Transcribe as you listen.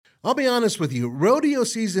I'll be honest with you, rodeo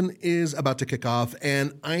season is about to kick off,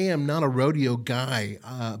 and I am not a rodeo guy,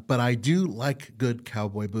 but I do like good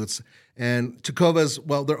cowboy boots. And Tecovas,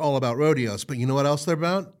 well, they're all about rodeos, but you know what else they're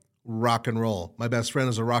about? Rock and roll. My best friend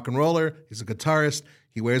is a rock and roller. He's a guitarist.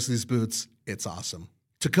 He wears these boots. It's awesome.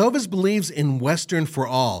 Tecovas believes in Western for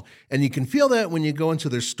all, and you can feel that when you go into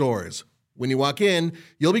their stores. When you walk in,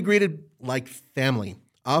 you'll be greeted like family.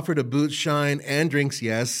 Offered a boot shine and drinks,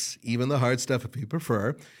 yes, even the hard stuff if you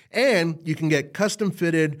prefer. And you can get custom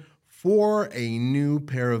fitted for a new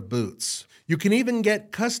pair of boots. You can even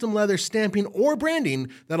get custom leather stamping or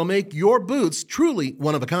branding that'll make your boots truly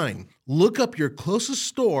one of a kind. Look up your closest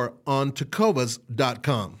store on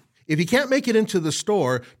tecovas.com. If you can't make it into the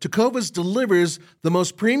store, Tecovas delivers the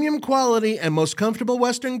most premium quality and most comfortable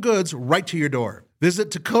Western goods right to your door.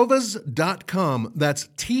 Visit tecovas.com, that's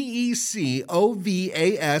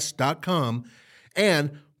Tecovas.com,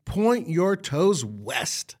 and point your toes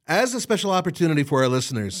west. As a special opportunity for our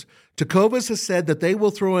listeners, Tecovas has said that they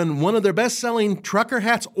will throw in one of their best-selling trucker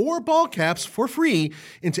hats or ball caps for free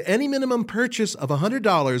into any minimum purchase of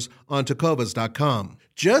 $100 on tecovas.com.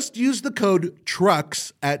 Just use the code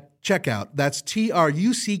TRUCKS at checkout. That's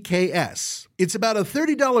TRUCKS. It's about a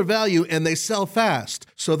 $30 value and they sell fast,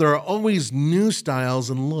 so there are always new styles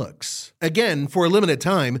and looks. Again, for a limited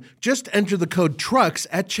time, just enter the code TRUCKS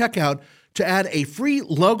at checkout to add a free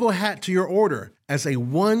logo hat to your order as a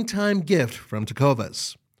one-time gift from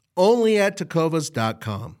Tecovas. Only at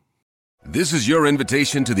tecovas.com. This is your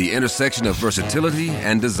invitation to the intersection of versatility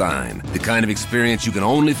and design. The kind of experience you can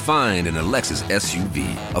only find in a Lexus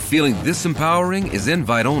SUV. A feeling this empowering is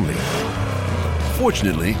invite only.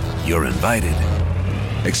 Fortunately, you're invited.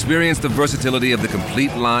 Experience the versatility of the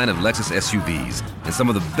complete line of Lexus SUVs and some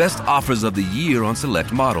of the best offers of the year on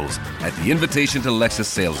select models at the Invitation to Lexus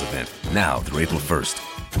sales event, now through April 1st.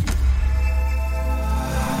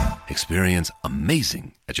 Experience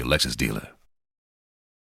amazing at your Lexus dealer.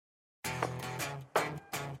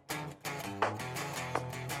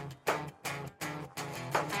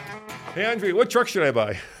 Hey, Andre, what truck should I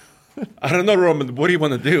buy? I don't know, Roman. What do you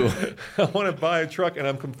want to do? I want to buy a truck, and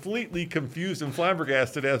I'm completely confused and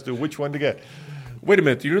flabbergasted as to which one to get. Wait a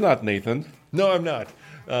minute. You're not Nathan. No, I'm not.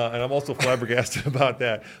 And I'm also flabbergasted about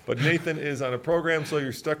that. But Nathan is on a program, so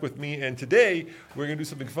you're stuck with me. And today, we're going to do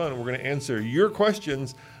something fun. We're going to answer your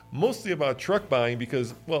questions, mostly about truck buying,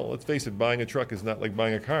 because, well, let's face it, buying a truck is not like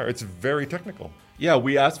buying a car. It's very technical. Yeah,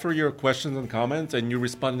 we asked for your questions and comments, and you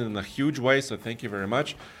responded in a huge way, so thank you very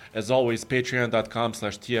much. As always,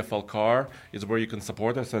 patreon.com/TFLcar is where you can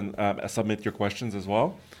support us and submit your questions as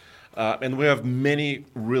well. And we have many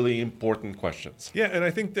really important questions. Yeah, and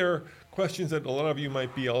I think there are questions that a lot of you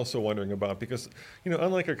might be also wondering about because,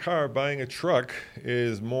 unlike a car, buying a truck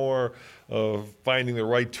is more of finding the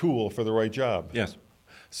right tool for the right job. Yes.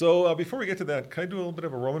 So before we get to that, can I do a little bit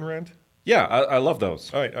of a Roman rant? Yeah, I love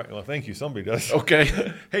those. All right. Well, thank you. Somebody does. Okay.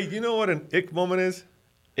 Hey, you know what an ick moment is?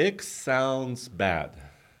 Ick sounds bad.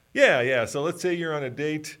 Yeah. So let's say you're on a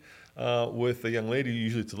date with a young lady,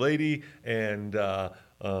 usually it's a lady, and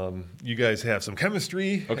you guys have some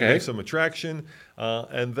chemistry, okay, some attraction,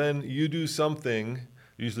 and then you do something,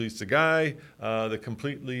 usually it's a guy, that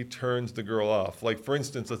completely turns the girl off. Like, for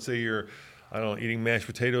instance, let's say you're, eating mashed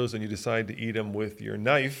potatoes and you decide to eat them with your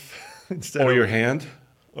knife instead or of your hand.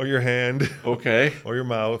 Or your hand. Okay. Or your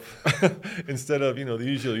mouth instead of, the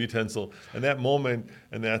usual utensil. And that moment,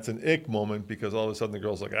 and that's an ick moment because all of a sudden the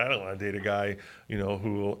girl's like, I don't want to date a guy,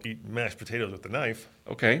 who will eat mashed potatoes with the knife.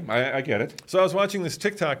 Okay, I get it. So I was watching this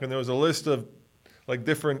TikTok and there was a list of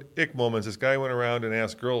different ick moments. This guy went around and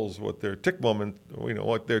asked girls what their tick moment,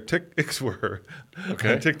 what their icks were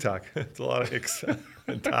on TikTok. It's a lot of icks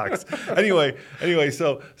and talks. Anyway,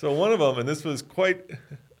 so one of them, and this was quite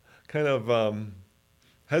kind of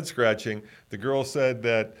head scratching. The girl said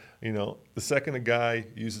that, the second a guy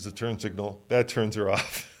uses a turn signal, that turns her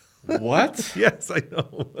off. What? Yes, I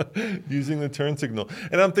know. Using the turn signal.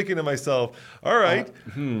 And I'm thinking to myself, all right,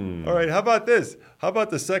 how about this? How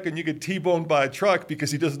about the second you get T-boned by a truck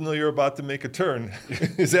because he doesn't know you're about to make a turn?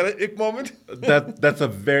 Is that an ick moment? That's a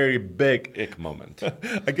very big ick moment.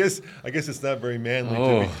 I guess it's not very manly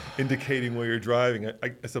to be indicating where you're driving.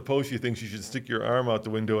 I suppose she thinks you should stick your arm out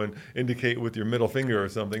the window and indicate with your middle finger or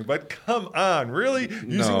something. But come on, really?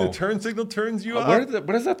 Using the turn signal turns you off? Where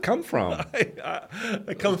does that come from?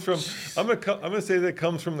 It comes from, I'm gonna say that it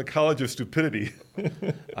comes from the College of Stupidity.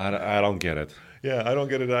 I don't get it. Yeah, I don't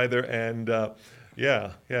get it either. And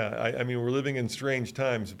yeah. I mean, we're living in strange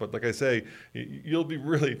times, but like I say, you'll be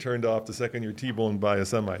really turned off the second you're T-boned by a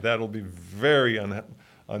semi. That'll be very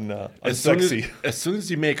unsexy. As soon as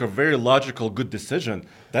you make a very logical, good decision,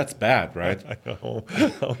 that's bad, right? I know.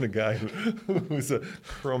 I'm the guy who's a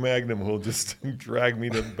Cro-Magnon who will just drag me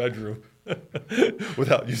to the bedroom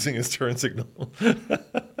without using his turn signal.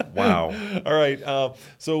 Wow. All right.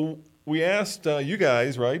 So we asked you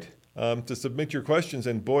guys, right, to submit your questions,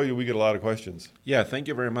 and boy, do we get a lot of questions. Yeah, thank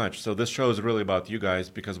you very much. So this show is really about you guys,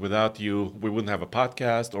 because without you, we wouldn't have a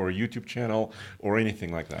podcast or a YouTube channel or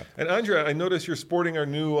anything like that. And Andrea, I noticed you're sporting our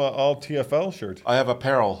new All TFL shirt. I have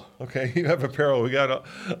apparel. Okay, you have apparel. We got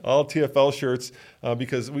all TFL shirts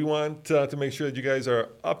because we want to make sure that you guys are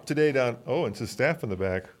up to date on. Oh, and it says staff in the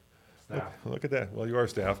back. Look at that. Well, you are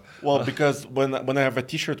staff. Well, because when I have a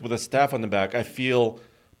T-shirt with a staff on the back, I feel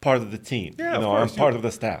part of the team. Yeah, of course. I'm part of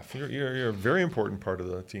the staff. You're a very important part of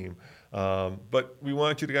the team. But we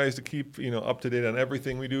want you guys to keep up to date on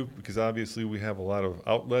everything we do, because obviously we have a lot of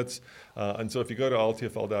outlets. And so if you go to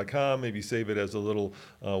alltfl.com, maybe save it as a little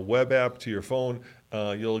web app to your phone,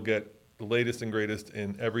 you'll get the latest and greatest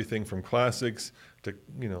in everything from classics to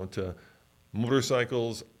to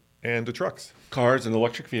motorcycles and to trucks. Cars and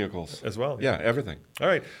electric vehicles. As well. Yeah, everything. All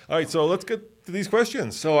right. So let's get to these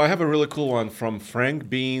questions. So I have a really cool one from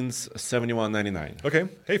Frank Beans 7199. Okay.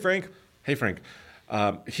 Hey, Frank. Hey, Frank.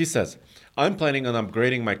 He says, I'm planning on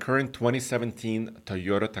upgrading my current 2017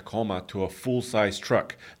 Toyota Tacoma to a full-size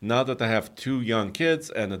truck. Now that I have 2 young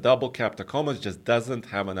kids and a double-cab Tacoma just doesn't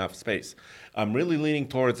have enough space. I'm really leaning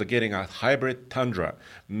towards getting a hybrid Tundra,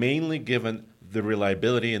 mainly given the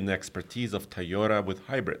reliability and the expertise of Toyota with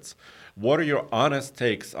hybrids. What are your honest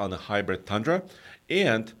takes on a hybrid Tundra?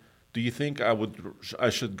 And do you think I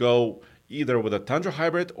should go either with a Tundra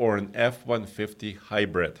hybrid or an F-150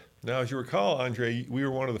 hybrid? Now, as you recall, Andre, we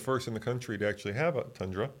were one of the first in the country to actually have a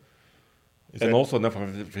Tundra. Also an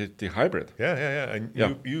F-150 hybrid. Yeah. And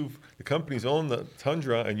the company's own the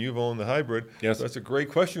Tundra, and you've owned the hybrid. Yes. So that's a great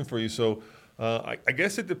question for you. So I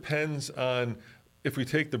guess it depends on if we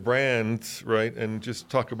take the brands, right, and just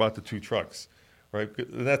talk about the 2 trucks, right?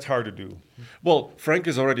 That's hard to do. Well, Frank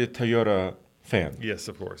is already a Toyota fan. Yes,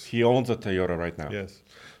 of course. He owns a Toyota right now. Yes.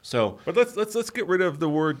 So, but let's get rid of the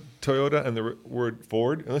word Toyota and the word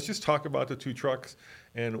Ford, and let's just talk about the 2 trucks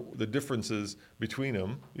and the differences between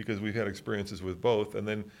them, because we've had experiences with both. And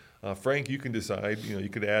then Frank, you can decide. You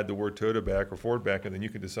could add the word Toyota back or Ford back, and then you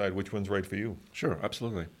can decide which one's right for you. Sure,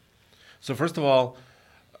 absolutely. So first of all,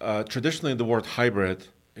 traditionally the word hybrid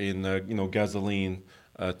in gasoline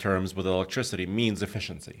terms with electricity means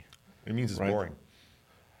efficiency. It means it's boring.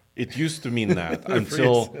 It used to mean that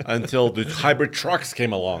until the hybrid trucks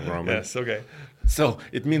came along, Roman. Yes, okay. So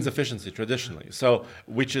it means efficiency traditionally. So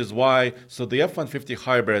which is why the F-150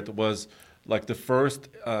 hybrid was like the first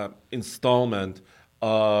installment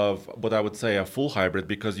of what I would say a full hybrid,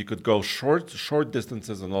 because you could go short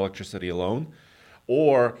distances on electricity alone,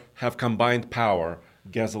 or have combined power,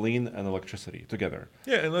 gasoline and electricity together.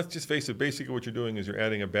 Yeah, and let's just face it. Basically, what you're doing is you're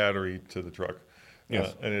adding a battery to the truck.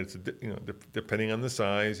 Yes. And it's depending on the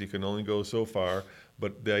size, you can only go so far.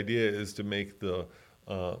 But the idea is to make the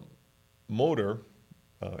motor.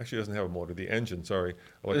 Actually, it doesn't have a motor. The engine, sorry.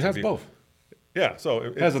 It has both. Yeah, so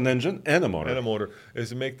it has an engine and a motor. And a motor is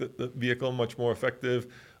to make the vehicle much more effective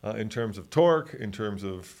in terms of torque, in terms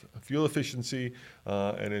of fuel efficiency,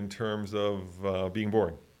 and in terms of being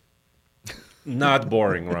boring. Not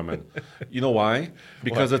boring, Roman. You know why?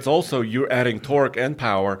 Because it's also you're adding torque and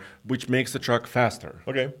power, which makes the truck faster.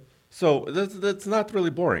 Okay. So that's not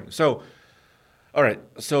really boring. So, all right.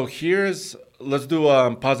 So let's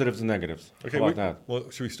do positives and negatives. Okay. How about that?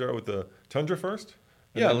 Well, should we start with the Tundra first?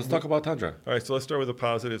 Yeah, let's talk about Tundra. All right, so let's start with the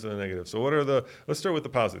positives and the negatives. So let's start with the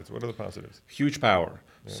positives. What are the positives? Huge power.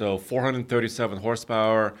 Yeah. So 437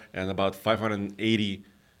 horsepower and about 580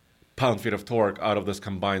 pound-feet of torque out of this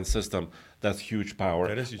combined system. That's huge power.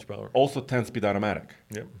 That is huge power. Also 10-speed automatic.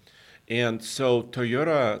 Yep. And so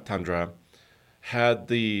Toyota Tundra had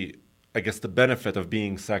the benefit of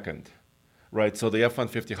being second, right? So the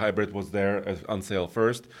F-150 hybrid was there on sale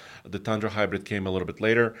first. The Tundra hybrid came a little bit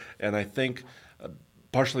later. And I think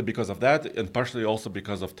partially because of that, and partially also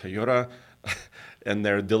because of Toyota and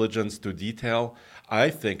their diligence to detail, I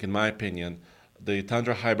think, in my opinion, the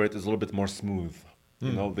Tundra hybrid is a little bit more smooth.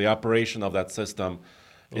 You know, the operation of that system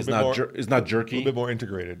is not jerky. A little bit more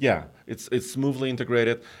integrated. Yeah, it's smoothly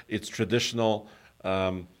integrated. It's traditional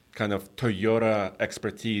kind of Toyota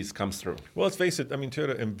expertise comes through. Well, let's face it. I mean,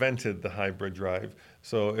 Toyota invented the hybrid drive.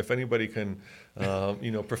 So if anybody can,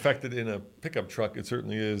 perfect it in a pickup truck, it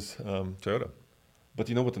certainly is Toyota. But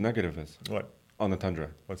you know what the negative is? What? On the Tundra?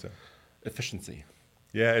 What's that? Efficiency.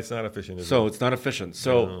 Yeah, it's not efficient. So it's not efficient.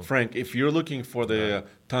 So, Frank, if you're looking for the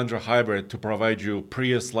Tundra Hybrid to provide you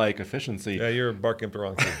Prius-like efficiency, Yeah, you're barking up the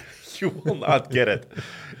wrong tree. you will not get it.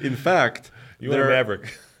 In fact, You want a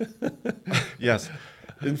Maverick. Yes.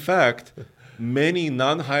 In fact, many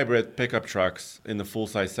non-hybrid pickup trucks in the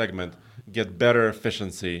full-size segment get better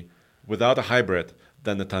efficiency without a hybrid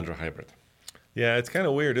than the Tundra Hybrid. Yeah, it's kind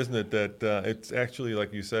of weird, isn't it, that it's actually,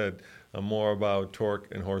 like you said, more about torque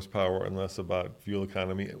and horsepower and less about fuel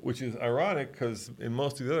economy, which is ironic because in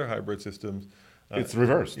most of the other hybrid systems, It's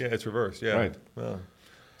reversed. Yeah, it's reversed. Yeah. Right.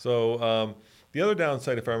 So the other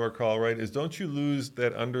downside, if I recall right, is don't you lose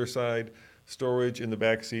that underside storage in the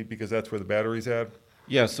back seat because that's where the battery's at?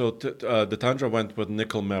 Yeah, so the Tundra went with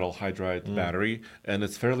nickel metal hydride battery, and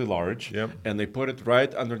it's fairly large. Yep. And they put it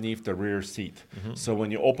right underneath the rear seat. So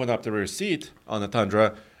when you open up the rear seat on the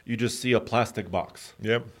Tundra, you just see a plastic box.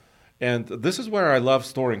 Yep. And this is where I love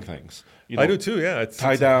storing things. You know, I do too. Yeah.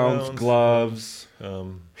 tie downs, gloves,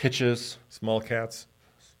 hitches. small cats.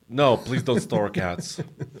 No, please don't store cats.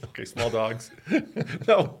 Okay, small dogs.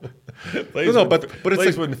 No, Blaze no, wouldn't- but it's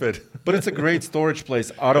Blaze a, wouldn't fit. but it's a great storage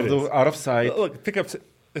place out of It the is. out of sight. Look, pickups,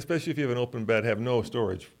 especially if you have an open bed, have no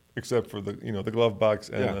storage except for the glove box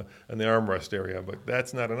and the armrest area. But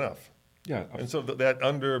that's not enough. Yeah. And so that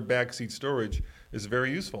under backseat storage is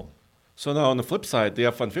very useful. So now on the flip side, the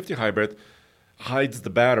F-150 hybrid hides the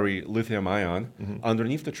battery lithium ion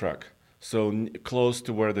underneath the truck, so close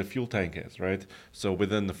to where the fuel tank is, right? So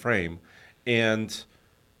within the frame, and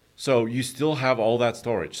so you still have all that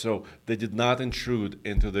storage. So they did not intrude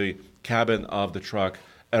into the cabin of the truck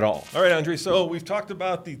at all. All right, Andre. So we've talked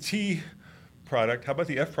about the T product. How about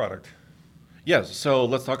the F product? Yes. So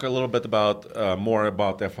let's talk a little bit about more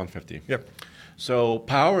about the F-150. Yep. So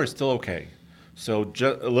power is still okay. So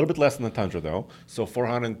just a little bit less than the Tundra though. So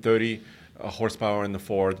 430 horsepower in the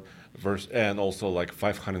Ford and also like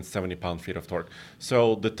 570 pound-feet of torque.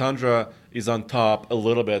 So the Tundra is on top a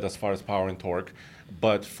little bit as far as power and torque,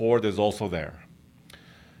 but Ford is also there.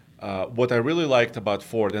 What I really liked about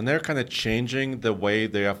Ford, and they're kind of changing the way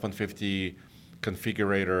the F-150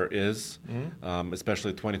 configurator is,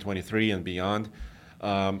 especially 2023 and beyond.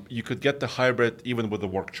 You could get the hybrid even with the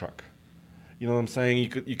work truck. You know what I'm saying?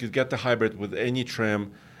 You could get the hybrid with any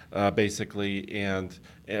trim, basically, and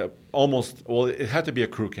it had to be a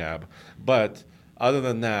crew cab. But other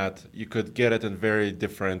than that, you could get it in very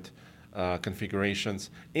different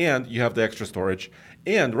configurations. And you have the extra storage.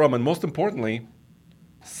 And, Roman, most importantly,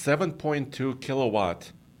 7.2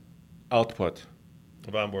 kilowatt output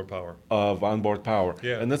Of onboard power. of onboard power.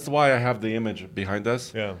 Yeah. And that's why I have the image behind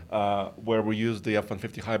us, Yeah. where we use the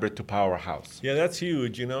F-150 hybrid to power a house. Yeah, that's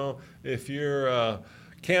huge. If you're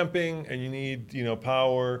camping and you need,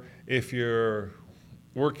 power, if you're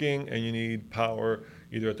working and you need power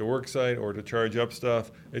either at the work site or to charge up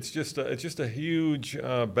stuff, it's just a huge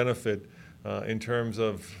benefit in terms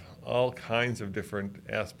of all kinds of different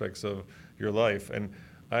aspects of your life. And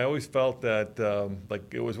I always felt that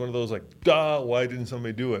it was one of those duh, why didn't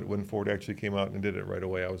somebody do it when Ford actually came out and did it right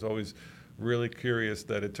away? I was always really curious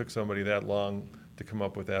that it took somebody that long to come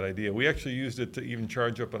up with that idea. We actually used it to even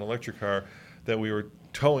charge up an electric car that we were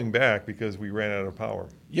towing back because we ran out of power.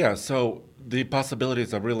 Yeah, so the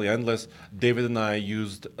possibilities are really endless. David and I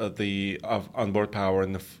used the onboard power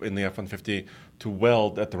in the F-150 to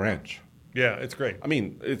weld at the ranch. Yeah, it's great. I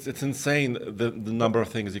mean, it's insane the number of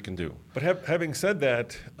things you can do. But having said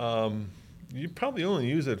that, you probably only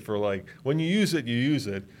use it for when you use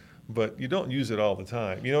it, but you don't use it all the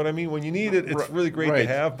time. You know what I mean? When you need it, it's really great to Right.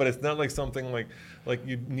 have, but it's not like something like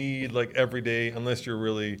you need every day unless you're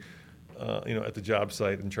really at the job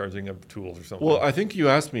site and charging up tools or something. Well, I think you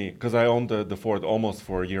asked me, because I owned the Ford almost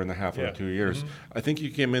for a year and a half Yeah. or 2 years. I think you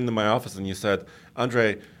came into my office and you said,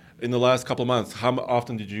 Andre, in the last couple of months, how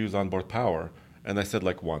often did you use onboard power? And I said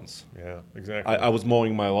once. Yeah, exactly. I was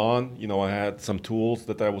mowing my lawn. I had some tools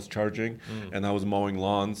that I was charging, and I was mowing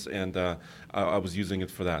lawns, and I was using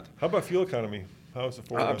it for that. How about fuel economy? How's the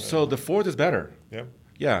Ford? on that? So the Ford is better. Yeah.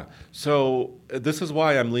 Yeah. So this is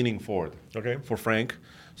why I'm leaning Ford. Okay. For Frank.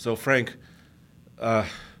 So Frank, I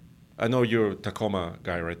know you're a Tacoma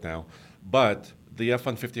guy right now, but the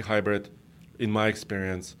F-150 hybrid, in my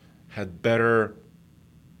experience, had better,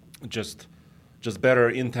 just better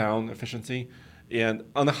in-town efficiency. And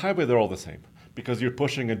on the highway, they're all the same because you're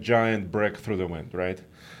pushing a giant brick through the wind, right?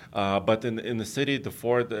 But in the city, the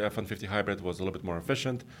F-150 hybrid was a little bit more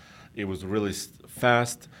efficient. It was really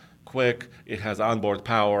fast, quick. It has onboard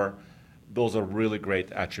power. Those are really great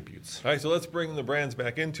attributes. All right, so let's bring the brands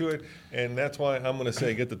back into it, and that's why I'm going to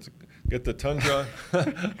say get the Tundra,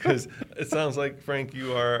 because it sounds like, Frank,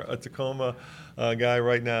 you are a Tacoma guy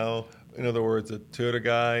right now, in other words, a Toyota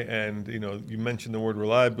guy, and you mentioned the word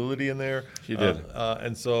reliability in there. He did.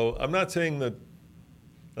 And so I'm not saying that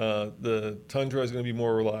the Tundra is going to be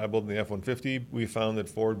more reliable than the F-150. We found that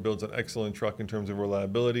Ford builds an excellent truck in terms of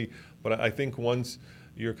reliability, but I think once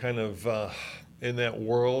you're kind of in that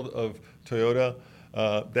world of Toyota,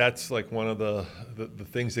 that's like one of the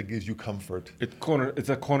things that gives you comfort. It's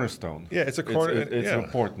a cornerstone. Yeah, it's a corner. It's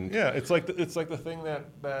important. Yeah, it's like the thing that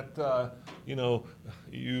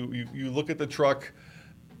you look at the truck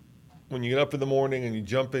when you get up in the morning and you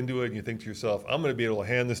jump into it and you think to yourself, I'm going to be able to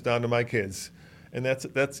hand this down to my kids. And that's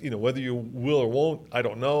whether you will or won't, I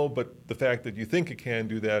don't know, but the fact that you think it can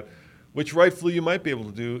do that, which rightfully you might be able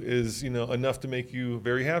to do, is enough to make you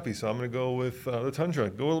very happy. So I'm going to go with the Tundra.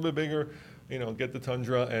 Go a little bit bigger, get the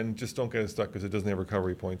Tundra, and just don't get it stuck because it doesn't have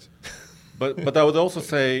recovery points. But I would also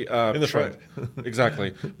say in the front.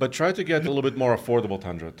 Exactly. But try to get a little bit more affordable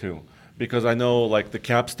Tundra too, because I know like the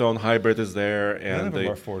Capstone hybrid is there, and none of them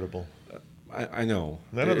are affordable. I know.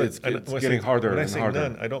 None of it's getting harder and harder.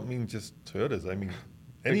 None, I don't mean just Toyotas. I mean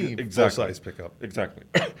any Exactly. full-size pickup. Exactly.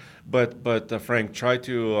 But Frank, try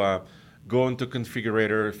to go into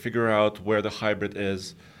configurator, figure out where the hybrid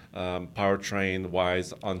is,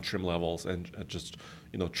 powertrain-wise on trim levels, and just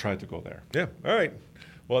try to go there. Yeah. All right.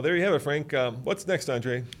 Well, there you have it, Frank. What's next,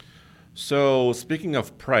 Andre? So speaking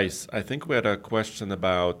of price, I think we had a question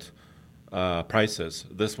about prices.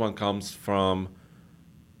 This one comes from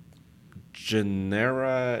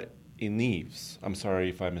Genera Ineves. I'm sorry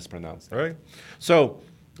if I mispronounced that. All right. So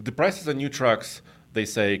the prices on new trucks, they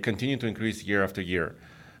say, continue to increase year after year.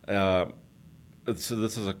 So this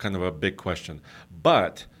is a kind of a big question.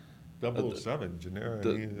 But 007, Genera.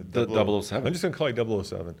 the 007. I'm just going to call you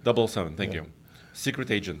 007. 007, thank you. Secret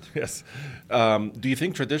agent. Yes. Do you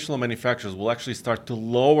think traditional manufacturers will actually start to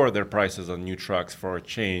lower their prices on new trucks for a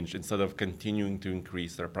change instead of continuing to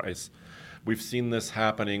increase their price? We've seen this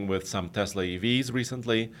happening with some Tesla EVs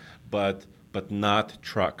recently, but not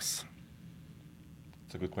trucks.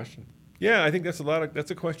 It's a good question. Yeah, I think that's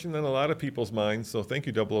a question on a lot of people's minds. So thank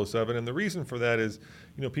you, 007. And the reason for that is,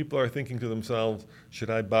 people are thinking to themselves, should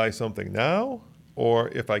I buy something now? Or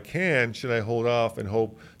if I can, should I hold off and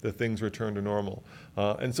hope that things return to normal?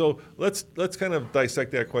 And so let's kind of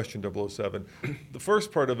dissect that question, 007. The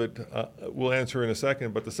first part of it we'll answer in a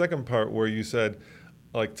second, but the second part where you said,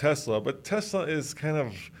 like Tesla, but Tesla is kind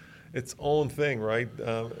of its own thing, right?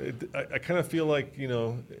 I kind of feel like,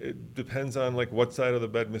 it depends on like what side of the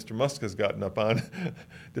bed Mr. Musk has gotten up on,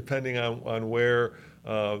 depending on where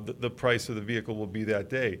the price of the vehicle will be that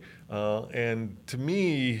day. And to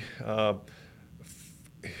me,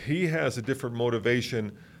 he has a different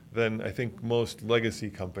motivation than I think most legacy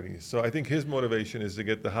companies. So I think his motivation is to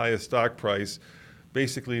get the highest stock price,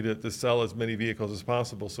 basically to sell as many vehicles as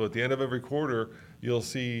possible. So at the end of every quarter, you'll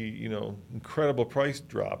see, incredible price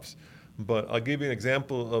drops. But I'll give you an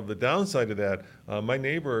example of the downside of that. My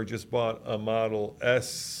neighbor just bought a Model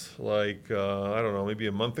S, I don't know, maybe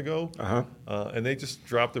a month ago. And they just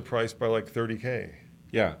dropped the price by like $30K.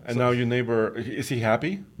 Yeah, and now your neighbor, is he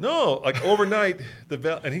happy? No, like overnight,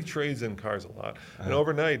 and he trades in cars a lot. And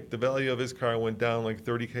overnight, the value of his car went down like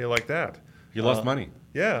 $30K like that. He lost money.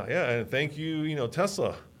 Yeah, and thank you,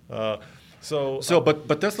 Tesla. But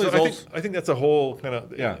Tesla is also. I think that's a whole kind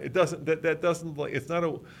of. Yeah. It doesn't. That doesn't like. It's not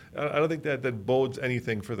a. I don't think that bodes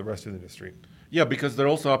anything for the rest of the industry. Yeah, because they're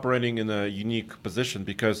also operating in a unique position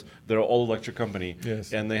because they're an all-electric company,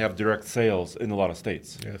 yes, and they have direct sales in a lot of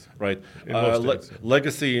states. Yes, right. In most states,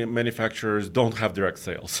 legacy manufacturers don't have direct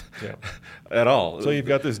sales, yeah, at all. So you've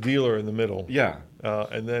got this dealer in the middle. Yeah,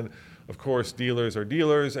 and then. Of course, dealers are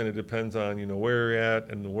dealers, and it depends on where you're at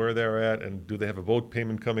and where they're at, and do they have a boat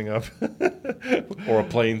payment coming up, or a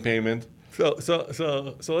plane payment. So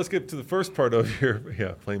let's get to the first part of your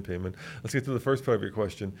plane payment. Let's get to the first part of your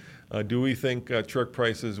question. Do we think truck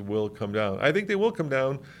prices will come down? I think they will come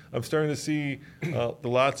down. I'm starting to see the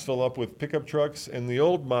lots fill up with pickup trucks, and the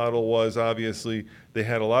old model was obviously they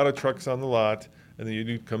had a lot of trucks on the lot. And then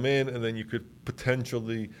you'd come in, and then you could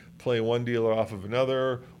potentially play one dealer off of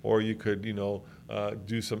another, or you could,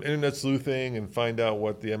 do some internet sleuthing and find out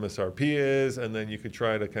what the MSRP is, and then you could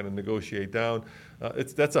try to kind of negotiate down.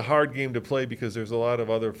 That's a hard game to play because there's a lot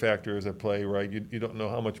of other factors at play, right? You don't know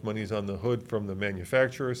how much money's on the hood from the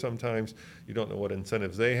manufacturer sometimes. You don't know what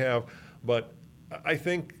incentives they have. But I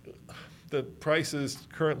think the prices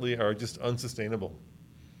currently are just unsustainable.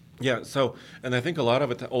 Yeah, and I think a lot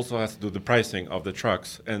of it also has to do with the pricing of the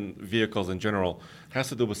trucks and vehicles in general. It has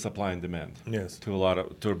to do with supply and demand. Yes.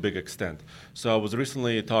 To a big extent. So I was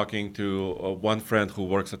recently talking to one friend who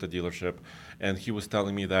works at the dealership, and he was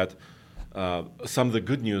telling me that some of the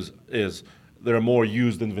good news is there are more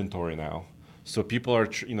used inventory now. So people are,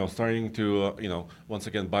 starting to, once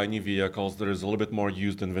again, buy new vehicles. There is a little bit more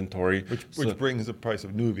used inventory. Which brings the price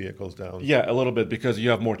of new vehicles down. Yeah, a little bit, because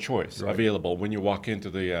you have more choice available. When you walk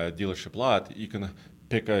into the dealership lot, you can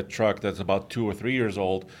pick a truck that's about 2 or 3 years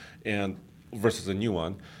old and versus a new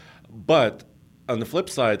one. But on the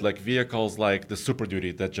flip side, like vehicles like the Super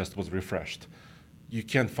Duty that just was refreshed, you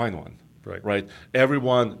can't find one. Right.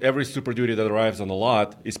 Every Super Duty that arrives on the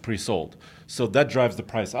lot is pre-sold. So that drives the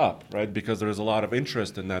price up, right? Because there is a lot of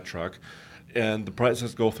interest in that truck, and the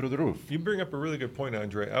prices go through the roof. You bring up a really good point,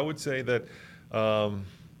 Andre. I would say that,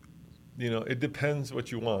 it depends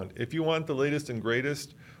what you want. If you want the latest and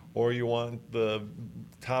greatest, or you want the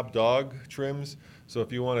top dog trims, so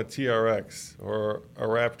if you want a TRX or a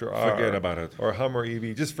Raptor R, forget about it. Or a Hummer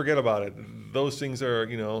EV, just forget about it. Those things are,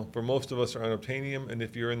 for most of us are unobtainium, and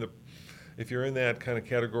if you're in that kind of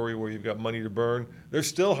category where you've got money to burn, they're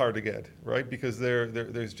still hard to get, right? Because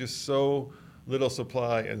there's just so little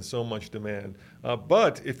supply and so much demand.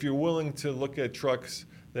 But if you're willing to look at trucks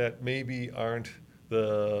that maybe aren't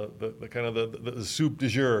the kind of the soup du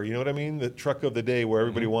jour, you know what I mean? The truck of the day where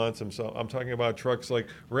everybody wants them. So I'm talking about trucks like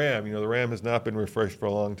Ram. The Ram has not been refreshed for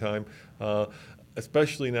a long time.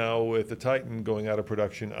 Especially now with the Titan going out of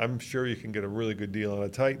production, I'm sure you can get a really good deal on a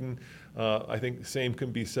Titan. I think the same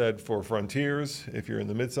can be said for Frontiers if you're in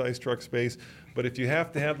the midsize truck space. But if you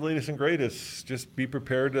have to have the latest and greatest, just be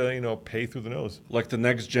prepared to pay through the nose. Like the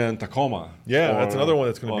next gen Tacoma. Yeah, that's another one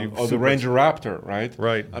that's going to be. Or the Ranger Raptor, right?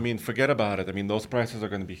 Right. I mean, forget about it. I mean, those prices are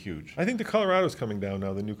going to be huge. I think the Colorado's coming down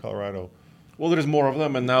now. The new Colorado. Well, there's more of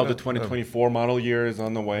them, and now the 2024 model year is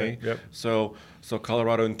on the way. Yep. So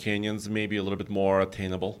Colorado and Canyons may be a little bit more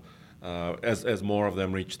attainable as more of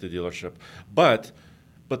them reach the dealership. But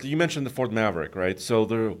you mentioned the Ford Maverick, right? So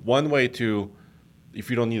one way to, if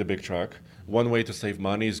you don't need a big truck, one way to save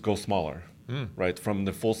money is go smaller, right? From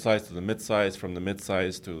the full size to the mid-size, from the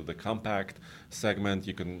mid-size to the compact segment,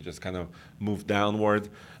 you can just kind of move downward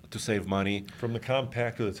to save money. From the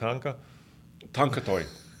compact to the Tonka? Tonka toy.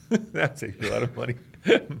 That saves you a lot of money.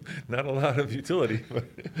 Not a lot of utility. But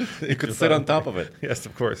you could sit on top of it. Yes,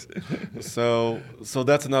 of course. So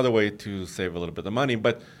that's another way to save a little bit of money.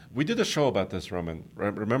 But we did a show about this, Roman.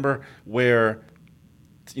 Remember where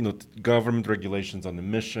government regulations on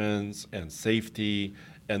emissions and safety,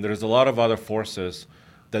 and there's a lot of other forces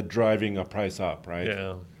that driving a price up, right?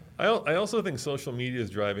 Yeah. I also think social media is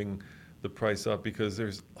driving the price up because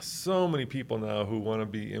there's so many people now who want to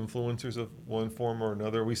be influencers of one form or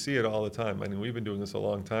another. We see it all the time. I mean, we've been doing this a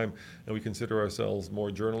long time, and we consider ourselves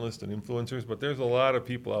more journalists and influencers, but there's a lot of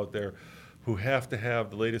people out there who have to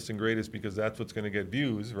have the latest and greatest because that's what's going to get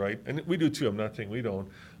views, right? And we do too. I'm not saying we don't.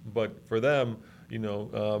 But for them,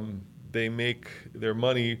 they make their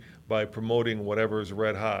money by promoting whatever's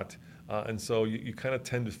red hot. And so you kind of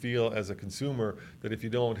tend to feel as a consumer that if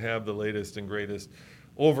you don't have the latest and greatest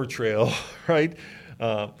Overtrail, right?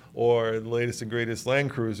 Or the latest and greatest Land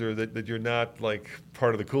Cruiser, that you're not like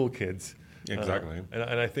part of the cool kids. Exactly.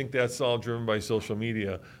 And I think that's all driven by social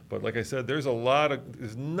media. But like I said, there's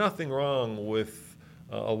nothing wrong with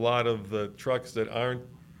a lot of the trucks that aren't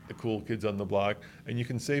the cool kids on the block, and you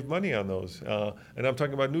can save money on those. And I'm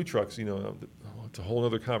talking about new trucks. It's a whole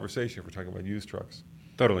other conversation if we're talking about used trucks.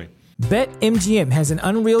 Totally. BetMGM has an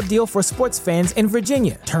unreal deal for sports fans in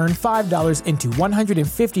Virginia. Turn $5 into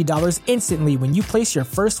 $150 instantly when you place your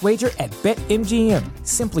first wager at BetMGM.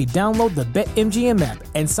 Simply download the BetMGM app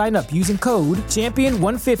and sign up using code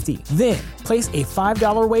Champion150. Then, place a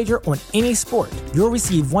 $5 wager on any sport. You'll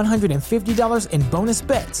receive $150 in bonus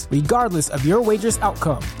bets, regardless of your wager's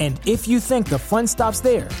outcome. And if you think the fun stops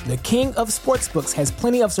there, the king of sportsbooks has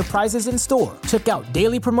plenty of surprises in store. Check out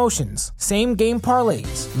daily promotions, same-game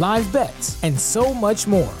parlays, live bets, and so much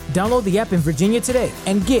more. Download the app in Virginia today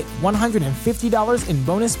and get $150 in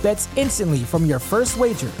bonus bets instantly from your first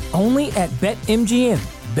wager. Only at BetMGM.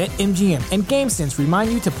 BetMGM and GameSense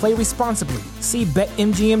remind you to play responsibly. See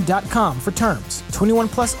BetMGM.com for terms. 21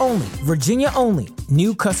 plus only. Virginia only.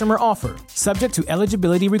 New customer offer. Subject to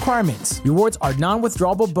eligibility requirements. Rewards are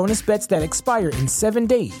non-withdrawable bonus bets that expire in 7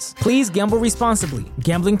 days. Please gamble responsibly.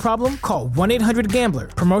 Gambling problem? Call 1-800-GAMBLER.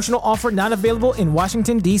 Promotional offer not available in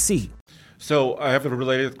Washington, D.C. So I have a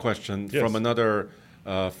related question Yes. from another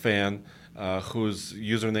fan whose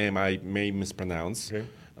username I may mispronounce. Okay.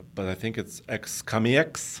 But I think it's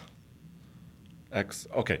XCamiex. X.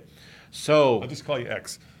 Okay. So I'll just call you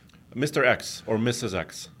X. Mr. X or Mrs.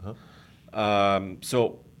 X.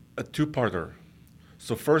 So a two-parter.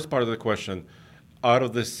 So first part of the question, out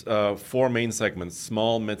of this 4 main segments,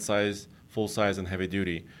 small, mid-size, full-size, and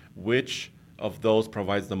heavy-duty, which of those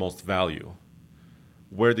provides the most value?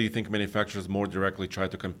 where do you think manufacturers more directly try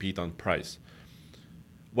to compete on price?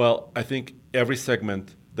 Well, I think every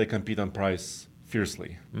segment, they compete on price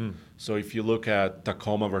fiercely. So if you look at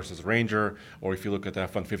Tacoma versus Ranger, or if you look at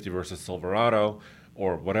F-150 versus Silverado,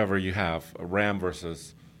 or whatever you have, a Ram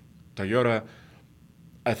versus Toyota,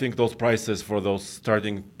 I think those prices for those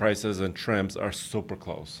starting prices and trims are super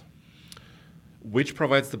close. Which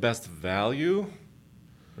provides the best value?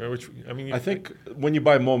 I think when you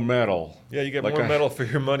buy more metal. Yeah, you get more metal for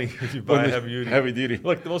your money if you buy heavy duty. Heavy duty.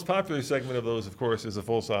 Look, the most popular segment of those, of course, is a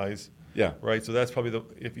full size. Yeah. Right. So that's probably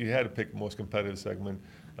if you had to pick the most competitive segment,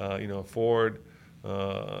 Ford,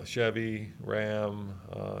 Chevy, Ram,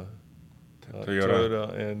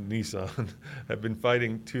 Toyota, and Nissan have been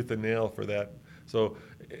fighting tooth and nail for that. So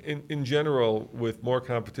in general, with more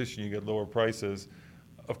competition, you get lower prices.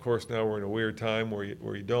 Of course, now we're in a weird time where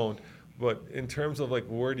you don't. But in terms of like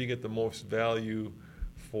where do you get the most value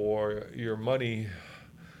for your money,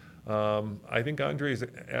 I think Andre is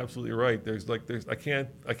absolutely right. I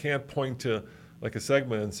can't point to like a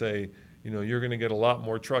segment and say, you're going to get a lot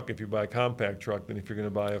more truck if you buy a compact truck than if you're going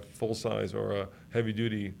to buy a full size or a heavy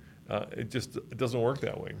duty. It doesn't work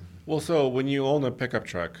that way. Well, so when you own a pickup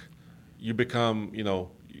truck, you become,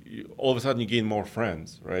 all of a sudden you gain more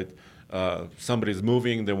friends, right? Somebody's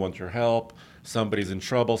moving, they want your help. Somebody's in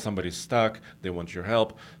trouble, somebody's stuck, they want your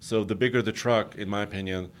help. So the bigger the truck, in my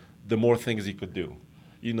opinion, the more things you could do.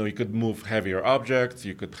 You could move heavier objects,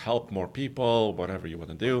 you could help more people, whatever you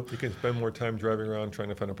want to do. You can spend more time driving around trying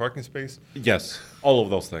to find a parking space. Yes, all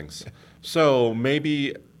of those things. So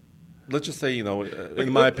maybe, let's just say,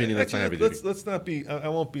 in my opinion, that's a heavy duty. Let's not be, I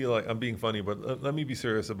won't be like, I'm being funny, but let me be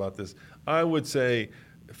serious about this. I would say,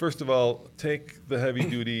 first of all, take the heavy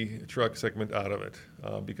duty truck segment out of it.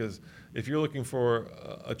 Because if you're looking for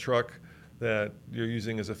a truck that you're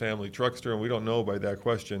using as a family truckster, and we don't know by that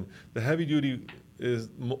question, the heavy duty is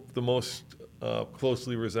the most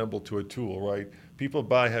closely resembled to a tool, right? People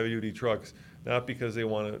buy heavy duty trucks not because they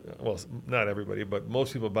want to, well, not everybody, but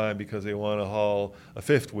most people buy them because they want to haul a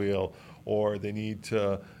fifth wheel, or they need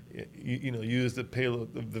to use the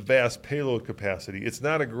payload, the vast payload capacity. It's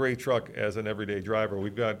not a great truck as an everyday driver.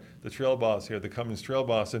 We've got the Trail Boss here, the Cummins Trail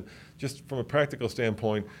Boss, and just from a practical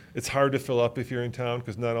standpoint, it's hard to fill up if you're in town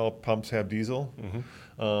because not all pumps have diesel.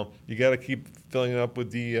 You got to keep filling it up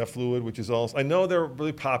with DEF fluid, which is also, I know they're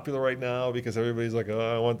really popular right now because everybody's like,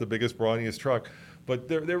 I want the biggest, brawniest truck, but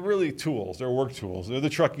they're really tools. They're work tools. They're the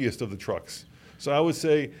truckiest of the trucks. So I would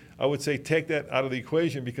say take that out of the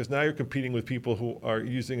equation because now you're competing with people who are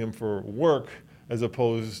using them for work as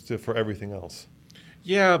opposed to for everything else.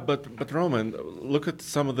 Yeah, but Roman, look at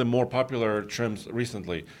some of the more popular trims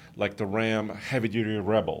recently, like the Ram Heavy Duty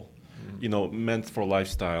Rebel, meant for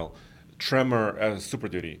lifestyle, Tremor Super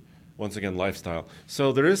Duty, once again lifestyle.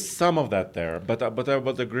 So there is some of that there, but I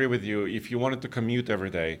would agree with you. If you wanted to commute every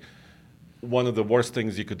day, one of the worst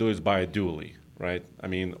things you could do is buy a dually. Right? I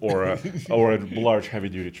mean, or a large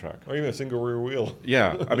heavy-duty truck. Or even a single rear wheel.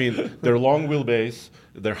 Yeah. I mean, they're long wheelbase.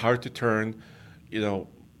 They're hard to turn,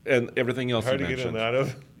 and everything else hard you to mentioned. Get them out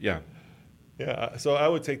of. Yeah. Yeah. So I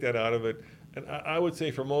would take that out of it. And I would say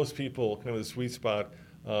for most people, kind of the sweet spot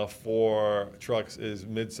for trucks is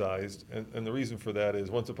mid-sized. And the reason for that is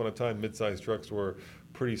once upon a time, mid-sized trucks were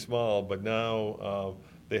pretty small, but now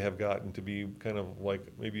they have gotten to be kind of like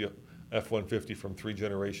maybe a F-150 from 3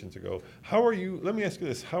 generations ago. How are you, let me ask you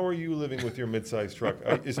this, how are you living with your mid-sized truck?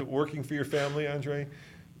 Is it working for your family, Andre?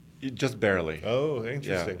 Just barely. Oh,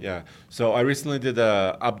 interesting. Yeah. So I recently did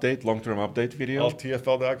a long-term update video.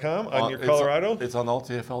 AllTFL.com on your Colorado? It's on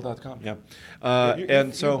AllTFL.com,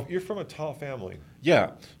 yeah. You're from a tall family.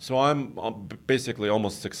 Yeah. So I'm basically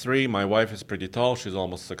almost 6'3". My wife is pretty tall. She's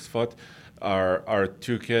almost 6 foot. Our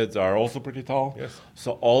 2 kids are also pretty tall. Yes.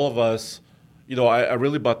 So all of us, I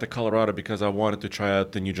really bought the Colorado because I wanted to try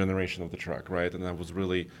out the new generation of the truck, right? And I was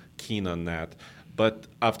really keen on that. But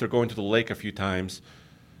after going to the lake a few times,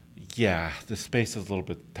 yeah, the space is a little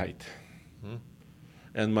bit tight.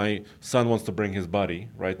 And my son wants to bring his buddy.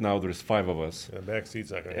 Right now there's 5 of us. Yeah, back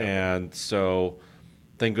seat's not going to happen. And so,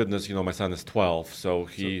 thank goodness, my son is 12, so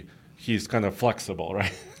he's kind of flexible,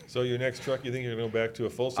 right? So your next truck, you think you're going to go back to a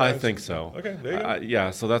full size? I think so. Okay, there you go.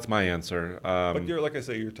 Yeah, so that's my answer. But like I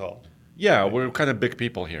say, you're tall. Yeah, we're kind of big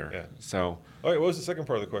people here. Yeah. So. All right. What was the second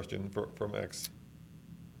part of the question from X?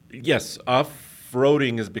 Yes,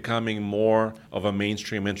 off-roading is becoming more of a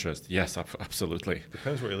mainstream interest. Yes, absolutely.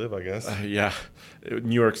 Depends where you live, I guess. Yeah,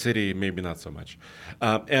 New York City, maybe not so much.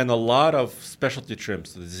 And a lot of specialty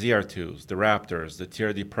trims, the ZR2s, the Raptors, the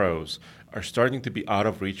TRD Pros, are starting to be out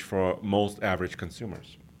of reach for most average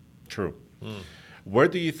consumers. True. Where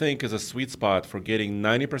do you think is a sweet spot for getting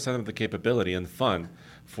 90% of the capability and fun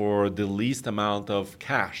for the least amount of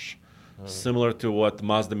cash? Similar to what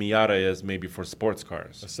Mazda Miata is maybe for sports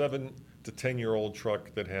cars. A 7 to 10-year-old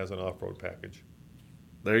truck that has an off-road package.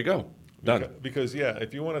 There you go. Done. Because yeah,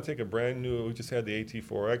 if you want to take a brand new, we just had the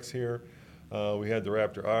AT4X here. We had the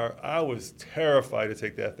Raptor R. I was terrified to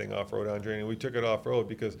take that thing off-road, Andre, and we took it off-road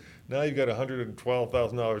because now you've got a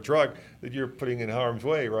 $112,000 truck that you're putting in harm's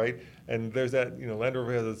way, right? And there's that, Land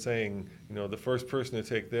Rover has a saying, the first person to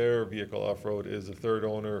take their vehicle off-road is the third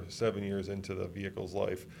owner 7 years into the vehicle's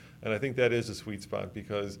life. And I think that is a sweet spot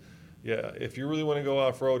because, yeah, if you really want to go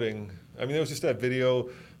off-roading, I mean, there was just that video,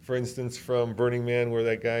 for instance, from Burning Man where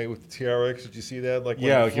that guy with the TRX, did you see that? Like,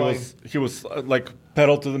 yeah, he was like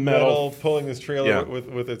pedal to the metal pulling this trailer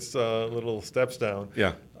with its little steps down.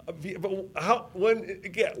 Yeah. But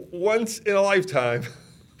once in a lifetime.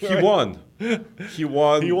 He won. He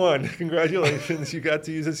won. Congratulations. You got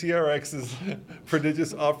to use a TRX's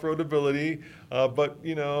prodigious off-road ability. But,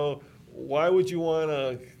 why would you want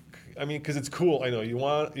to, because it's cool. I know you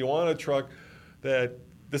want a truck that,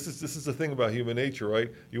 this is the thing about human nature, right?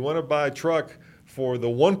 You want to buy a truck for the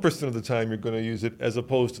 1% of the time you're going to use it as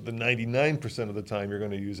opposed to the 99% of the time you're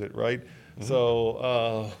going to use it, right? Mm-hmm.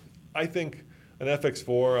 So I think an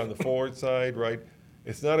FX4 on the Ford side, right?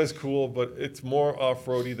 It's not as cool, but it's more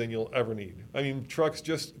off-roady than you'll ever need. I mean, trucks,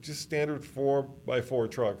 just standard 4x4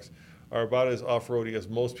 trucks are about as off-roady as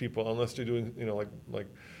most people, unless they're doing, like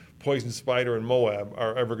Poison Spider and Moab,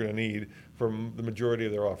 are ever going to need from the majority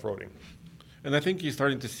of their off-roading. And I think you're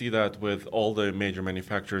starting to see that with all the major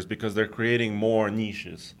manufacturers because they're creating more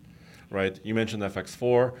niches, right? You mentioned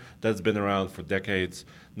FX4. That's been around for decades.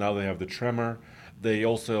 Now they have the Tremor. They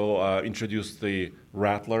also introduced the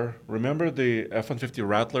Rattler. Remember the F-150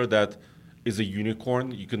 Rattler that is a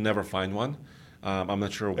unicorn? You can never find one. I'm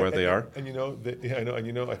not sure where they are. And I know.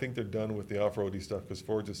 And I think they're done with the off-roady stuff because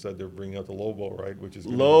Ford just said they're bringing out the Lobo, right? Which is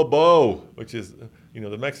which is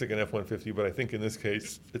the Mexican F-150. But I think in this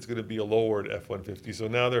case it's going to be a lowered F-150. So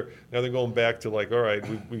now they're going back to like, all right,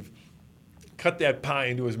 we've cut that pie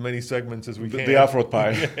into as many segments as we can. The off-road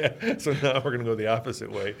pie. Yeah. So now we're going to go the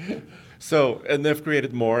opposite way. So, and they've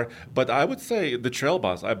created more. But I would say the Trail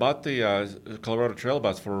Bus. I bought the Colorado Trail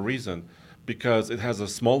Bus for a reason. Because it has a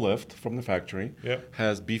small lift from the factory,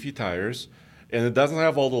 has beefy tires, and it doesn't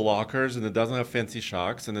have all the lockers, and it doesn't have fancy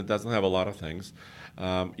shocks, and it doesn't have a lot of things,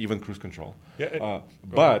 even cruise control.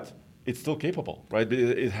 But it's still capable, right?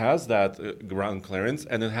 It has that ground clearance,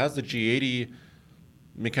 and it has the G80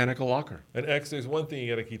 mechanical locker. And X, there's one thing you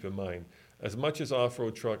got to keep in mind. As much as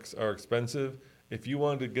off-road trucks are expensive, if you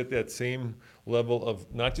wanted to get that same level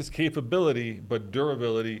of not just capability, but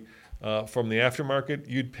durability from the aftermarket,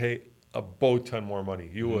 you'd pay a boat ton more money.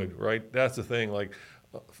 You would, right? That's the thing. Like,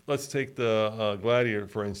 let's take the Gladiator,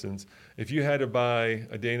 for instance. If you had to buy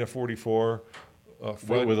a Dana 44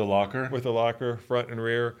 front, with a locker, front and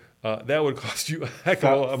rear, that would cost you a heck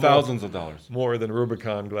of thousands of dollars more than a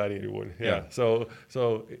Rubicon Gladiator would. Yeah. So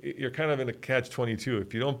you're kind of in a catch-22.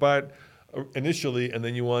 If you don't buy it initially and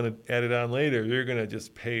then you want to add it on later, you're going to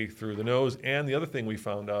just pay through the nose. And the other thing we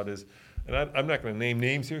found out is, and I'm not going to name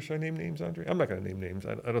names here. Should I name names, Andre? I'm not going to name names.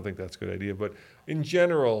 I don't think that's a good idea. But in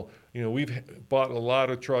general, we've bought a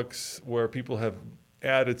lot of trucks where people have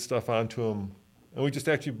added stuff onto them. And we just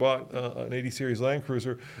actually bought an 80 Series Land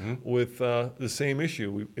Cruiser with the same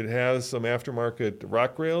issue. It has some aftermarket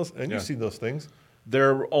rock rails, and you've seen those things.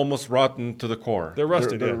 They're almost rotten to the core. They're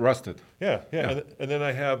rusted. They're rusted. Yeah. And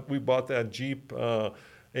then we bought that Jeep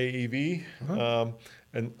AEV,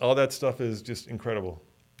 and all that stuff is just incredible.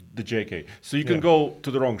 The JK. So you can go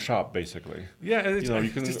to the wrong shop, basically. Yeah, and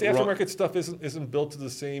just the aftermarket stuff isn't built to the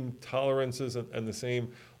same tolerances and the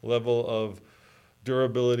same level of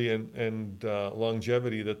durability and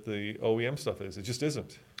longevity that the OEM stuff is. It just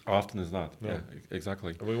isn't. Often is not. No. Yeah,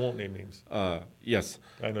 exactly. And we won't name names. Yes.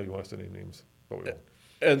 I know you want us to name names, but we won't.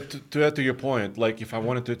 And to add to your point, like if I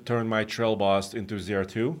wanted to turn my Trail Bus into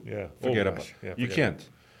ZR2, forget about it. You can't.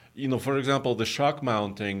 For example, the shock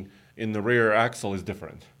mounting in the rear axle is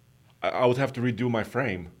different. I would have to redo my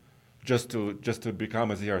frame just to become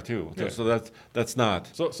a ZR2. Yeah. So that's not.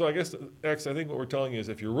 So I guess, X, I think what we're telling you is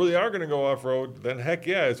if you really are going to go off-road, then heck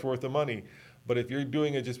yeah, it's worth the money. But if you're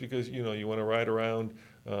doing it just because, you want to ride around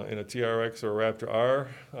in a TRX or a Raptor R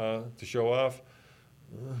to show off,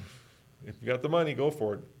 if you got the money, go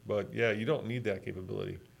for it. But yeah, you don't need that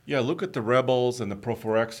capability. Yeah, look at the Rebels and the Pro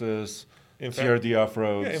 4Xs. TRD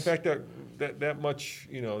off-roads. Yeah, in fact, that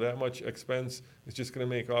much expense is just going to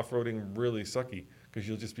make off-roading really sucky because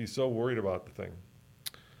you'll just be so worried about the thing.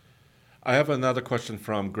 I have another question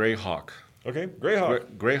from Greyhawk. Okay,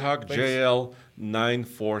 Greyhawk. Greyhawk Thanks.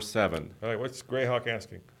 JL947. All right, what's Greyhawk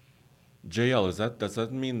asking? JL, does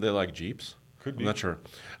that mean they like Jeeps? Could be. I'm not sure.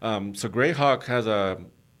 So Greyhawk has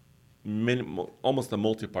almost a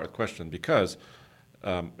multi-part question because,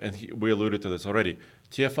 we alluded to this already,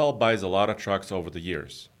 TFL buys a lot of trucks over the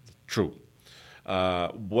years. True.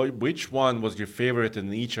 Which one was your favorite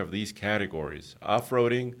in each of these categories?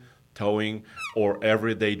 Off-roading, towing, or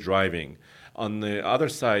everyday driving? On the other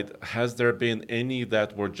side, has there been any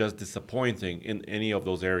that were just disappointing in any of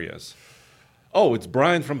those areas? Oh, it's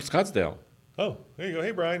Brian from Scottsdale. Oh, there you go.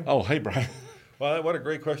 Hey, Brian. Oh, hey, Brian. Well, what a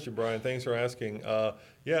great question, Brian. Thanks for asking.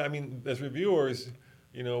 Yeah, I mean, as reviewers,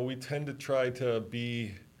 we tend to try to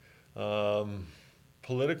be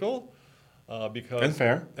political because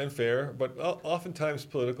and fair, but oftentimes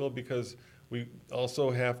political because we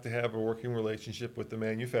also have to have a working relationship with the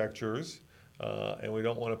manufacturers, and we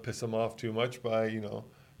don't want to piss them off too much by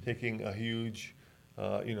taking a huge,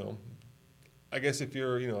 I guess if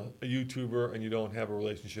you're a YouTuber and you don't have a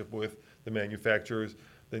relationship with the manufacturers,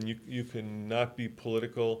 then you can not be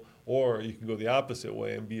political, or you can go the opposite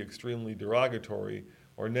way and be extremely derogatory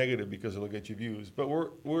or negative because it'll get you views. But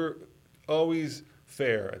we're always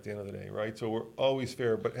fair at the end of the day, right? So we're always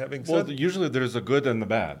fair. But having said, usually there's a good and a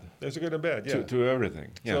bad. There's a good and bad, yeah. To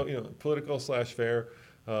everything. Yeah. So political/fair.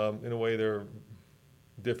 In a way they're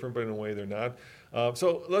different, but in a way they're not.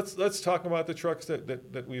 So let's talk about the trucks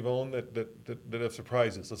that we've owned that have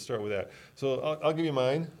surprised us. Let's start with that. So I'll give you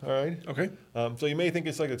mine. All right. Okay. So you may think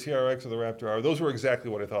it's like the TRX or the Raptor R. Those were exactly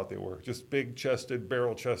what I thought they were. Just big-chested,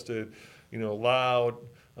 barrel-chested, loud,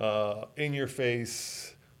 in your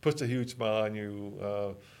face, puts a huge smile on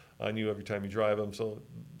you every time you drive them. So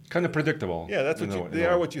kind of predictable. Yeah, that's what they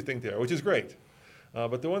are. What you think they are, which is great.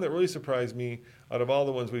 But the one that really surprised me out of all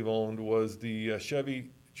the ones we've owned was the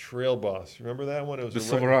Chevy Trail Boss. Remember that one? It was the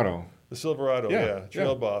Silverado. The Silverado, yeah.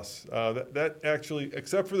 Trail yeah. Boss. That actually,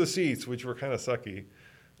 except for the seats, which were kind of sucky.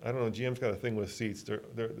 I don't know. GM's got a thing with seats.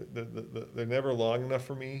 They're never long enough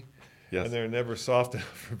for me. Yes. And they're never soft enough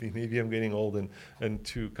for me. Maybe I'm getting old and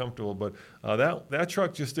too comfortable. But that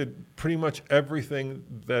truck just did pretty much everything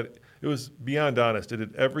that it was beyond honest. It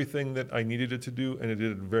did everything that I needed it to do, and it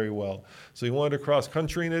did it very well. So you wanted to cross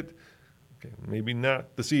country in it. Okay, maybe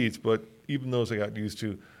not the seats, but even those I got used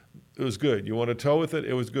to. It was good. You wanted to tow with it,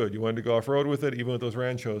 it was good. You wanted to go off-road with it, even with those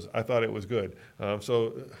Ranchos, I thought it was good.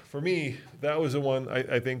 So for me, that was the one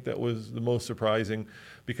I think that was the most surprising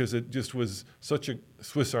because it just was such a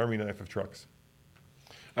Swiss Army knife of trucks.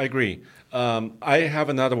 I agree. I have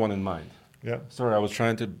another one in mind. Yeah. Sorry, I was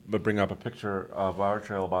trying to bring up a picture of our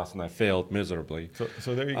Trail Boss, and I failed miserably.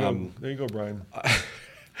 So there you go. There you go, Brian.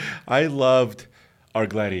 I loved our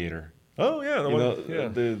Gladiator. Oh yeah,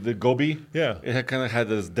 the Gobi. Yeah, it kind of had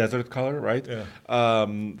this desert color, right? Yeah.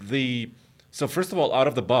 So first of all, out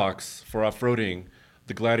of the box for off-roading,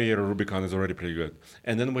 the Gladiator Rubicon is already pretty good.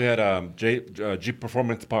 And then we had Jeep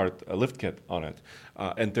Performance Part lift kit on it,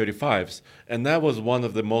 and 35s, and that was one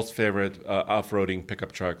of the most favorite off-roading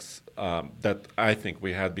pickup trucks that I think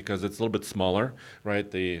we had because it's a little bit smaller,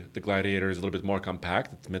 right? The Gladiator is a little bit more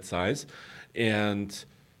compact; it's mid-size, and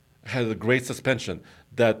had a great suspension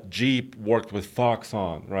that Jeep worked with Fox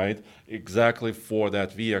on, right? Exactly for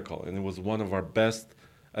that vehicle. And it was one of our best,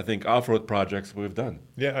 I think, off-road projects we've done.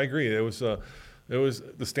 Yeah, I agree. It was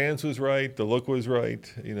the stance was right, the look was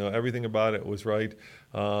right, everything about it was right.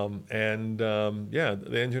 The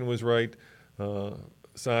engine was right.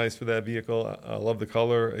 Size for that vehicle. I love the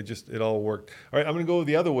color. It all worked. All right, I'm going to go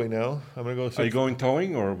the other way now. I'm going to go. Are you going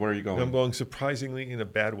towing, or where are you going? I'm going surprisingly in a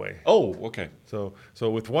bad way. Oh, okay. So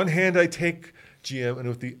with one hand I take GM,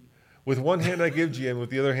 and with one hand I give GM, with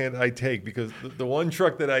the other hand I take, because the one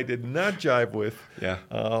truck that I did not jive with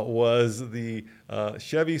was the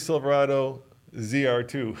Chevy Silverado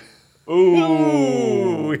ZR2.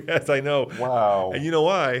 Ooh, yes, I know. Wow. And you know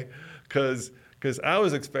why? Because I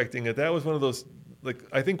was expecting it. That was one of those.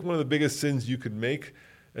 I think one of the biggest sins you could make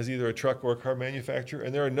as either a truck or a car manufacturer,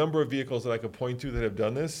 and there are a number of vehicles that I could point to that have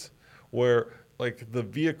done this, where the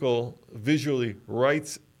vehicle visually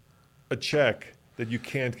writes a check that you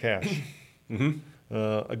can't cash. Mm-hmm.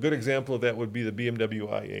 A good example of that would be the BMW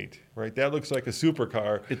i8, right? That looks like a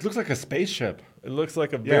supercar. It looks like a spaceship. It looks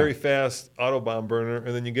like a very fast Autobahn burner,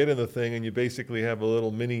 and then you get in the thing and you basically have a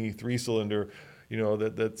little mini 3-cylinder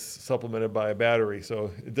that's supplemented by a battery.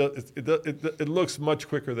 So it looks much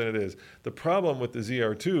quicker than it is. The problem with the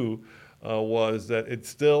ZR2 was that it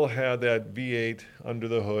still had that V8 under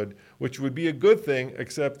the hood, which would be a good thing,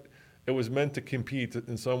 except it was meant to compete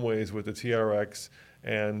in some ways with the TRX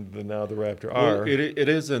and now the Raptor Well, R. it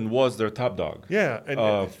is and was their top dog. Yeah,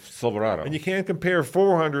 of Silverado. and you can't compare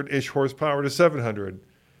 400-ish horsepower to 700.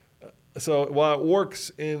 So while it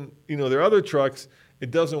works in their other trucks,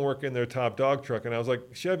 it doesn't work in their top dog truck. And I was like,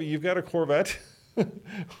 Chevy, you've got a Corvette,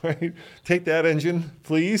 right? Take that engine,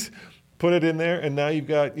 please, put it in there, and now you've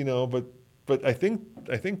got But I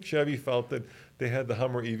think Chevy felt that they had the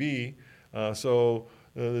Hummer EV, so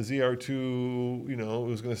the ZR2,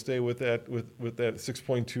 was going to stay with that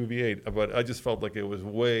 6.2 V8. But I just felt like it was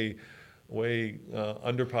way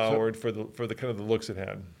underpowered for the kind of the looks it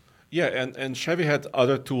had. Yeah, and Chevy had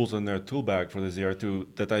other tools in their tool bag for the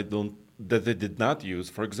ZR2 that they did not use.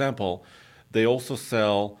 For example, they also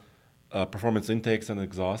sell performance intakes and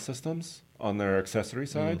exhaust systems on their accessory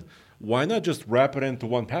side. Why not just wrap it into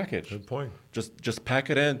one package? Good point. Just pack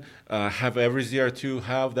it in, have every ZR2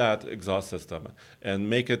 have that exhaust system, and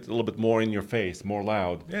make it a little bit more in your face, more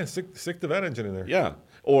loud. Yeah, stick the that engine in there. Yeah,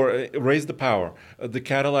 or raise the power. The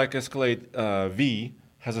Cadillac Escalade V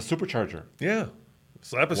has a supercharger. Yeah,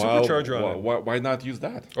 slap a supercharger on it. Why not use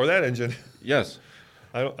that? Or that engine. Yes.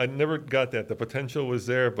 I never got that. The potential was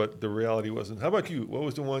there, but the reality wasn't. How about you? What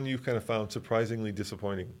was the one you kind of found surprisingly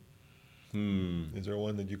disappointing? Is there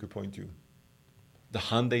one that you could point to? The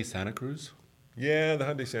Hyundai Santa Cruz? Yeah, the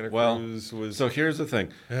Hyundai Santa Cruz was... So here's the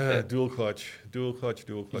thing. Dual clutch.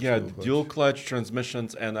 Yeah, dual clutch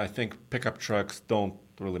transmissions, and I think pickup trucks don't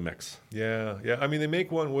really mix. Yeah. I mean, they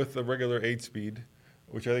make one with the regular 8-speed,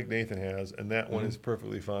 which I think Nathan has, and that one is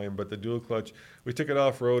perfectly fine. But the dual clutch, we took it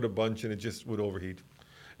off-road a bunch, and it just would overheat.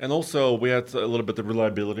 And also, we had a little bit of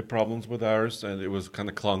reliability problems with ours, and it was kind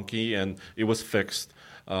of clunky, and it was fixed.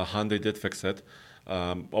 Hyundai did fix it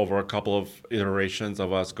over a couple of iterations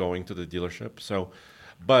of us going to the dealership. So,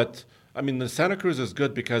 but I mean, the Santa Cruz is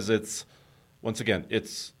good because it's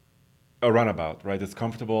a runabout, right? It's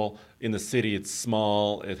comfortable in the city. It's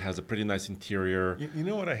small. It has a pretty nice interior. You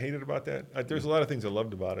know what I hated about that? There's a lot of things I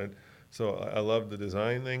loved about it. So I loved the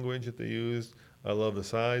design language that they used. I love the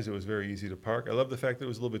size. It was very easy to park. I love the fact that it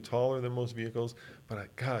was a little bit taller than most vehicles. But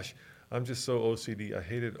I'm just so OCD. I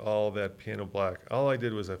hated all that piano black. All I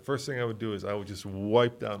did was the first thing I would do is I would just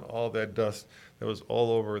wipe down all that dust that was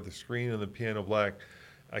all over the screen and the piano black.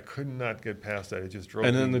 I could not get past that. It just drove me.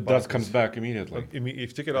 And then the dust comes back immediately. If you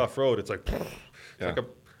take it off road, it's like,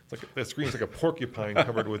 that screen's like a porcupine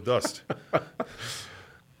covered with dust.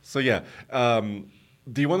 So yeah.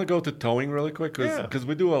 Do you want to go to towing really quick? Because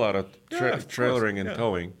we do a lot of trailering and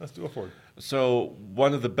towing. Let's do it for it. So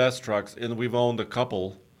one of the best trucks, and we've owned a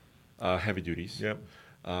couple heavy duties. Yep.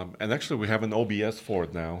 And actually, we have an OBS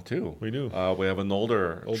Ford now, too. We do. We have an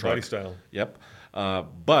older Old truck. body style. Yep.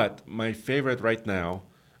 But my favorite right now,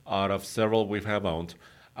 out of several we have owned,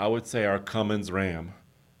 I would say our Cummins Ram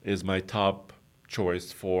is my top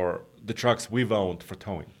choice for the trucks we've owned for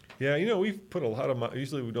towing. Yeah, we've put a lot of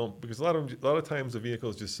usually we don't, because a lot of times the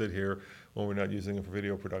vehicles just sit here when we're not using them for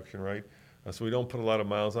video production, right? So we don't put a lot of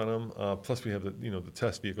miles on them. Plus we have the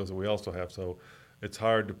test vehicles that we also have, so it's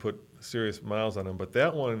hard to put serious miles on them. But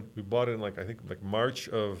that one we bought in like March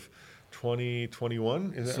of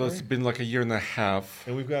 2021. Is that so right? It's been like a year and a half.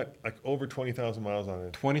 And we've got like over 20,000 miles on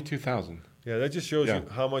it. 22,000. Yeah, that just shows you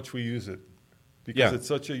how much we use it. Because it's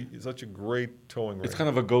such a great towing rig. It's kind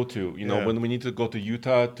of a go-to. When we need to go to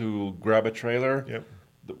Utah to grab a trailer,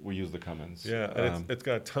 we use the Cummins. Yeah, and it's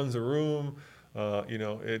got tons of room.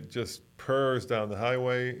 It just purrs down the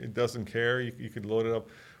highway. It doesn't care. You could load it up.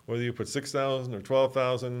 Whether you put 6,000 or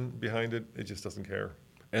 12,000 behind it, it just doesn't care.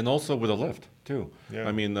 And also with a lift, too. Yeah.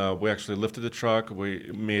 I mean, we actually lifted the truck.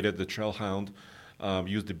 We made it the Trailhound.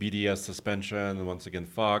 Used the BDS suspension, and once again,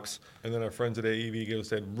 Fox. And then our friends at AEV gave us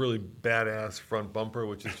that really badass front bumper,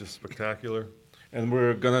 which is just spectacular. And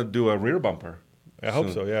we're going to do a rear bumper. I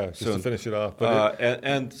hope so, yeah, just to finish it off. But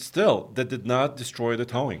and still, that did not destroy the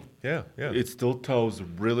towing. Yeah. It still tows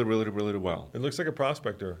really, really, really well. It looks like a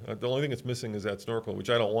Prospector. The only thing it's missing is that snorkel,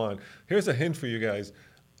 which I don't want. Here's a hint for you guys.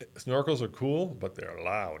 Snorkels are cool, but they're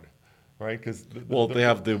loud, right? Because they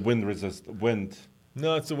have the wind.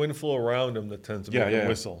 No, it's the wind flow around them that tends to make them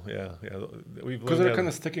whistle. Yeah. Because they're kind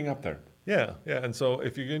of sticking up there. Yeah. And so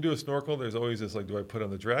if you're going to do a snorkel, there's always this do I put on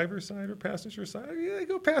the driver's side or passenger side? Yeah,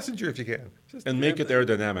 go passenger if you can. And make it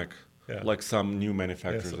aerodynamic, like some new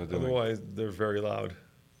manufacturers are doing. Otherwise, they're very loud.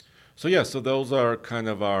 So those are kind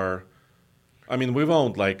of our. I mean, we've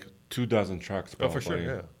owned like 24 trucks probably for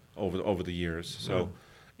sure, over the years. So,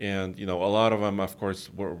 and a lot of them, of course,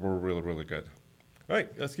 were really, really good. All right,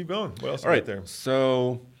 let's keep going. What else is right there?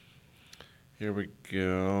 So here we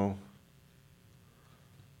go.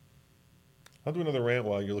 I'll do another rant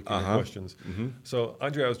while you're looking at questions. Mm-hmm. So,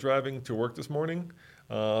 Andre, I was driving to work this morning,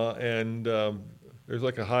 and there's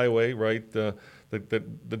like a highway, right? The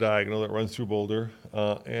diagonal that runs through Boulder,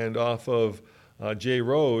 and off of J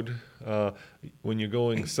Road, when you're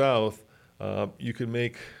going south, you can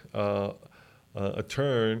make a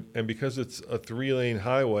turn, and because it's a 3-lane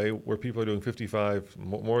highway where people are doing 55,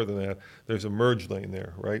 more than that, there's a merge lane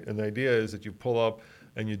there, right? And the idea is that you pull up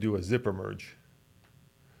and you do a zipper merge,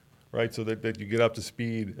 right? So that you get up to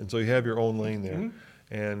speed, and so you have your own lane there.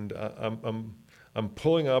 And I'm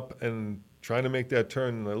pulling up and trying to make that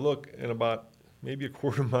turn, and I look, and about maybe a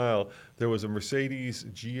quarter mile, there was a Mercedes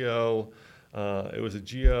GL. It was a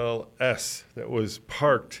GLS that was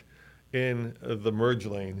parked in the merge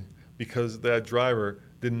lane, because that driver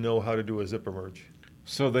didn't know how to do a zipper merge.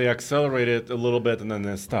 So they accelerated a little bit and then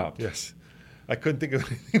they stopped. Yes. I couldn't think of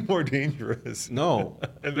anything more dangerous. No,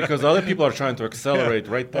 because other people are trying to accelerate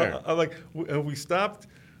right there. I'm like, we stopped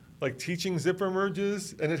like teaching zipper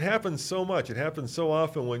merges, and it happens so much. It happens so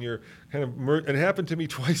often when you're kind of and it happened to me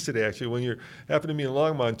twice today, actually, when you're happened to me in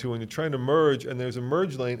Longmont too, when you're trying to merge and there's a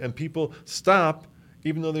merge lane and people stop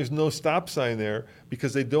even though there's no stop sign there,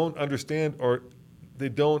 because they don't understand, or they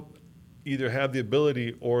don't either have the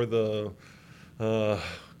ability or the,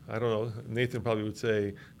 I don't know, Nathan probably would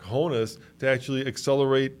say cojones, to actually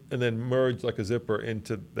accelerate and then merge like a zipper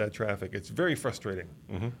into that traffic. It's very frustrating.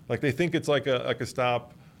 Like they think it's like a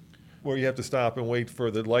stop where you have to stop and wait for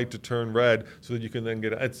the light to turn red so that you can then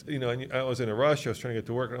get, it's, you know, and I was in a rush, I was trying to get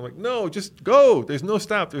to work, and I'm like, no, just go. There's no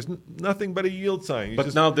stop. There's nothing but a yield sign.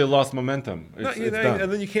 But now they lost momentum. It's done.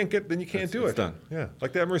 And then you can't do it. It's done. Yeah,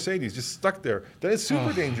 like that Mercedes, just stuck there. That is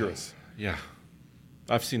super dangerous. Yeah,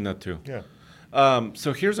 I've seen that too. Yeah.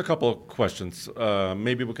 So here's a couple of questions.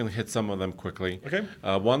 Maybe we can hit some of them quickly. Okay.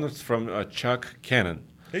 One is from Chuck Cannon.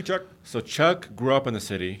 Hey, Chuck. So Chuck grew up in the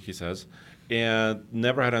city, he says, and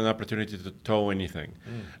never had an opportunity to tow anything.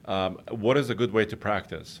 What is a good way to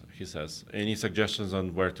practice, he says? Any suggestions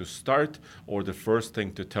on where to start or the first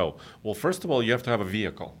thing to tow? Well, first of all, you have to have a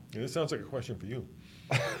vehicle. Yeah, this sounds like a question for you.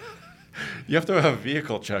 You have to have a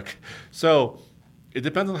vehicle, Chuck. So it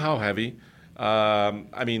depends on how heavy.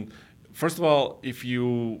 I mean, first of all, if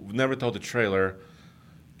you never towed a trailer,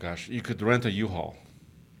 gosh, you could rent a U-Haul.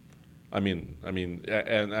 I mean,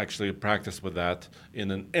 and actually practice with that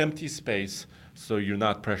in an empty space, so you're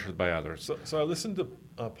not pressured by others. So I listened to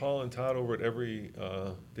Paul and Todd over at Every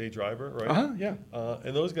Day Driver, right? Yeah.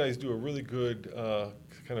 And those guys do a really good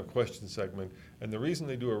kind of question segment. And the reason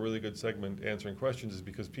they do a really good segment answering questions is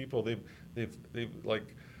because people they've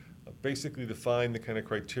like basically defined the kind of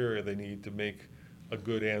criteria they need to make a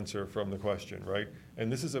good answer from the question, right?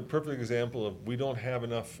 And this is a perfect example of we don't have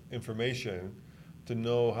enough information to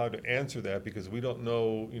know how to answer that, because we don't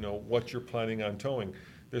know, what you're planning on towing.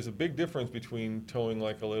 There's a big difference between towing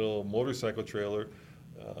like a little motorcycle trailer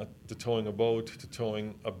to towing a boat, to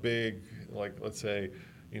towing a big, like let's say,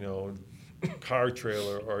 car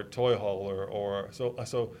trailer or a toy hauler, or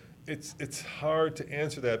so it's hard to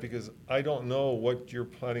answer that because I don't know what you're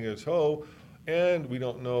planning to tow, and we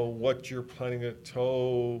don't know what you're planning to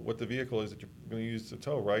tow, what the vehicle is that you're going to use to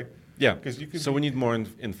tow, right? Yeah. So we need more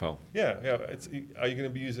info. Yeah. Are you going to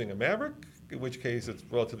be using a Maverick, in which case it's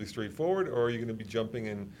relatively straightforward, or are you going to be jumping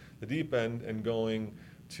in the deep end and going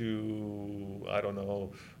to, I don't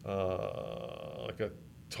know, like a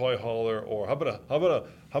toy hauler, or how about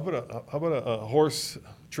a horse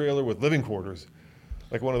trailer with living quarters,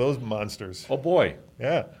 like one of those monsters? Oh boy.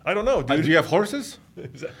 Yeah. I don't know, dude. Do you have horses?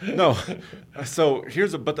 No. So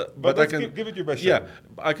here's but I can give it your best shot. shot.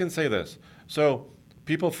 Yeah, I can say this. So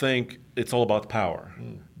people think it's all about power.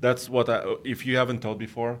 That's what if you haven't towed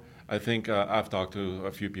before, I think I've talked to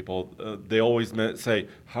a few people. They always say,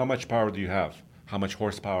 how much power do you have? How much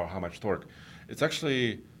horsepower? How much torque? It's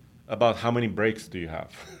actually about how many brakes do you have.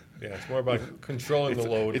 Yeah, it's more about controlling the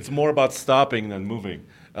load. It's more about stopping than moving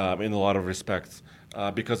in a lot of respects.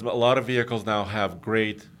 Because a lot of vehicles now have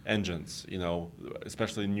great engines,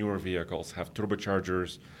 especially newer vehicles have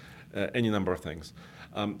turbochargers, any number of things.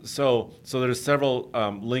 So there's several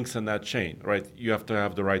links in that chain, right? You have to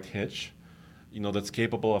have the right hitch, that's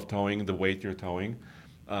capable of towing the weight you're towing.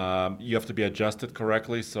 You have to be adjusted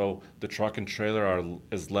correctly so the truck and trailer are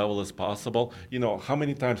as level as possible. How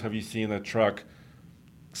many times have you seen a truck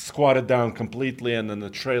squatted down completely and then the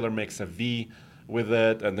trailer makes a V with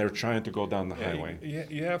it and they're trying to go down the highway?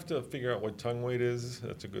 You have to figure out what tongue weight is.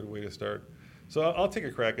 That's a good way to start. So I'll take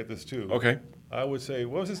a crack at this too. Okay. I would say,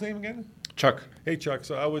 what was his name again? Chuck. Hey, Chuck.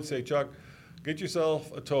 So I would say, Chuck, get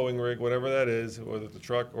yourself a towing rig, whatever that is, whether it's a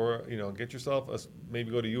truck or, get yourself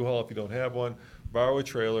maybe go to U-Haul if you don't have one, borrow a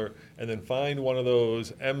trailer, and then find one of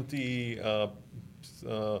those empty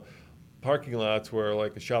parking lots where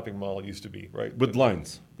like a shopping mall used to be, right? With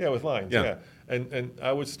lines. Yeah, with lines. Yeah. Yeah, and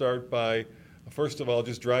I would start by, first of all,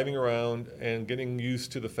 just driving around and getting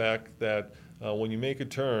used to the fact that when you make a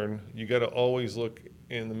turn, you got to always look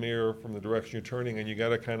in the mirror from the direction you're turning, and you got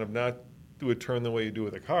to kind of not do a turn the way you do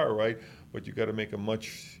with a car, right? But you got to make a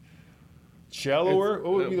much shallower.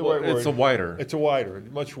 What would be the right word? It's a wider. It's a wider,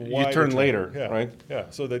 much wider. You turn later, yeah. right? Yeah,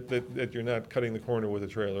 so that you're not cutting the corner with a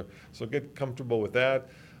trailer. So get comfortable with that.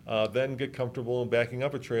 Then get comfortable in backing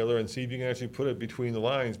up a trailer and see if you can actually put it between the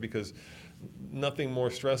lines, because nothing more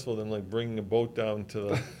stressful than like bringing a boat down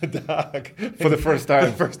to the dock For the first time. For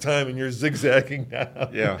the first time, and you're zigzagging down.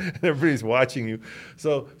 Yeah. And everybody's watching you.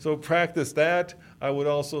 So practice that. I would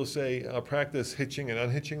also say practice hitching and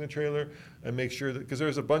unhitching the trailer, and make sure that, because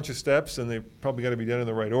there's a bunch of steps and they probably got to be done in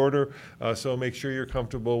the right order. So make sure you're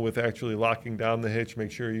comfortable with actually locking down the hitch. Make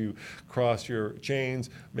sure you cross your chains.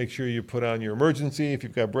 Make sure you put on your emergency if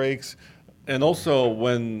you've got brakes. And also,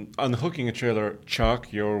 when unhooking a trailer,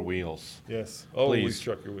 chuck your wheels. Yes, always Please.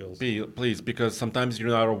 chuck your wheels. Please, because sometimes you're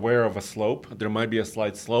not aware of a slope. There might be a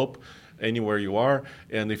slight slope anywhere you are,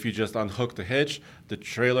 and if you just unhook the hitch, the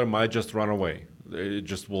trailer might just run away. It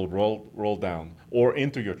just will roll down or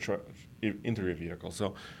into your vehicle.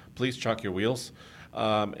 So please chuck your wheels.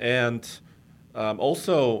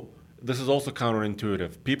 Also, this is also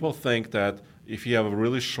counterintuitive. People think that if you have a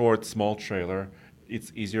really short, small trailer,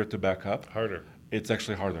 it's easier to back up. Harder. It's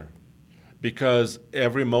actually harder, because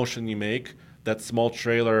every motion you make, that small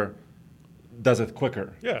trailer does it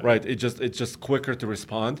quicker. Yeah. Right. It's just quicker to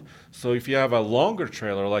respond. So if you have a longer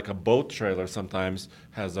trailer, like a boat trailer, sometimes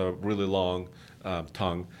has a really long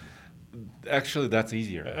tongue. Actually, that's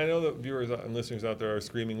easier. I know that viewers and listeners out there are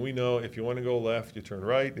screaming, we know if you want to go left, you turn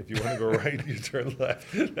right. If you want to go right, you turn left.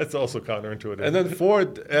 That's also counterintuitive. And then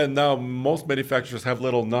Ford, and now most manufacturers have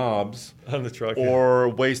little knobs on the truck. or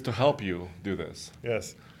ways to help you do this.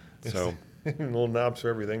 Yes. So little knobs for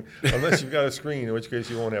everything, unless you've got a screen, in which case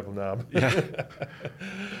you won't have a knob. Yeah.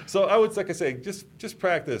 So I would, like I say, just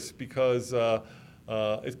practice, because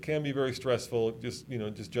it can be very stressful. Just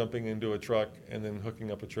jumping into a truck and then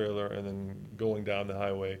hooking up a trailer and then going down the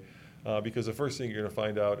highway, because the first thing you're going to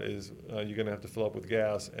find out is you're going to have to fill up with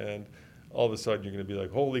gas, and all of a sudden you're going to be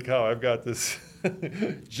like, holy cow, I've got this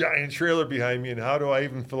giant trailer behind me, and how do I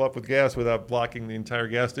even fill up with gas without blocking the entire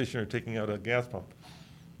gas station or taking out a gas pump?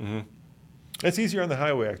 Mm-hmm. It's easier on the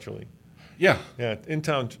highway, actually. Yeah. Yeah, in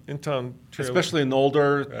town trailer. Especially in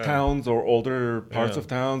older towns or older parts of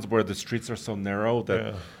towns where the streets are so narrow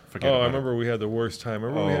that forget about I remember we had the worst time.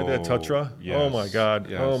 Remember we had that Tatra? Yes. Oh my God.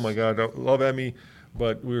 Yes. Oh my God. I love Emmy,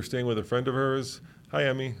 but we were staying with a friend of hers. Hi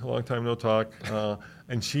Emmy, a long time no talk.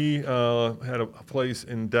 And she had a place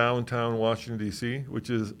in downtown Washington D.C.,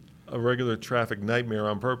 which is a regular traffic nightmare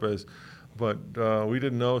on purpose. But we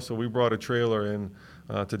didn't know, so we brought a trailer in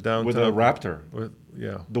to downtown with a Raptor.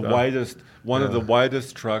 One of the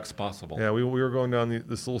widest trucks possible. Yeah, we were going down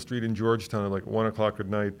this little street in Georgetown at like 1 o'clock at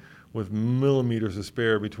night with millimeters of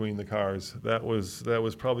spare between the cars. That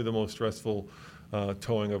was probably the most stressful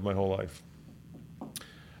towing of my whole life.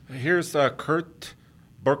 Here's Kurt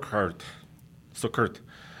Burkhardt. So Kurt,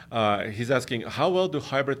 he's asking, how well do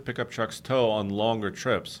hybrid pickup trucks tow on longer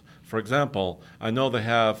trips? For example, I know they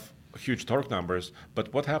have huge torque numbers,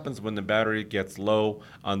 but what happens when the battery gets low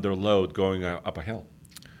under load going up a hill?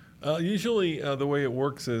 Usually the way it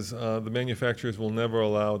works is the manufacturers will never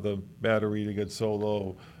allow the battery to get so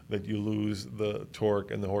low that you lose the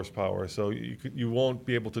torque and the horsepower. So you won't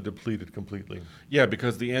be able to deplete it completely. Yeah,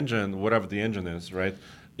 because the engine, whatever the engine is, right,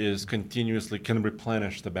 is continuously can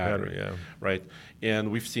replenish the battery. Yeah. Right? And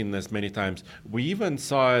we've seen this many times. We even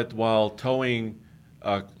saw it while towing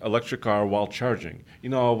electric car while charging. I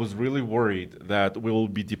was really worried that we will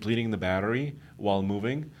be depleting the battery while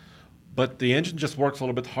moving, but the engine just works a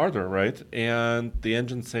little bit harder, right? And the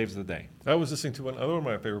engine saves the day. I was listening to another of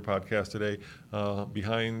my favorite podcasts today,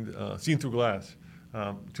 Seen Through Glass.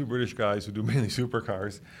 Two British guys who do mainly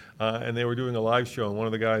supercars, and they were doing a live show, and one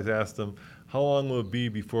of the guys asked them, how long will it be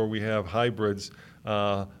before we have hybrids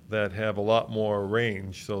that have a lot more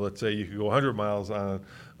range? So let's say you could go 100 miles on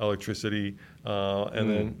electricity,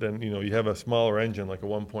 and then you have a smaller engine like a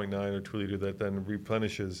 1.9 or 2 liter that then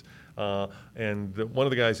replenishes. And one of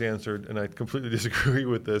the guys answered, and I completely disagree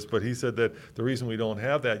with this, but he said that the reason we don't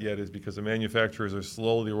have that yet is because the manufacturers are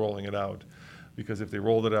slowly rolling it out. Because if they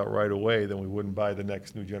rolled it out right away, then we wouldn't buy the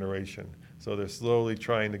next new generation. So they're slowly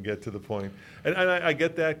trying to get to the point. And I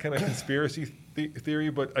get that kind of conspiracy theory,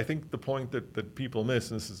 but I think the point that people miss,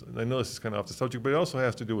 and I know this is kind of off the subject, but it also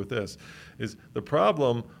has to do with this, is the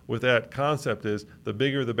problem with that concept is the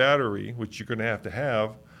bigger the battery, which you're going to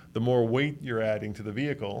have, the more weight you're adding to the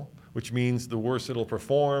vehicle, which means the worse it'll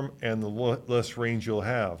perform and the less range you'll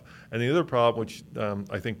have. And the other problem, which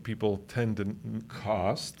I think people tend to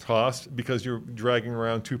cost because you're dragging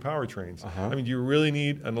around two powertrains. I mean, do you really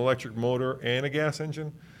need an electric motor and a gas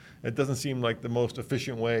engine? It doesn't seem like the most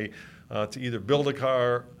efficient way to either build a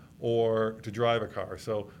car or to drive a car.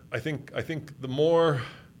 So I think the more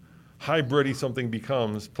hybrid-y something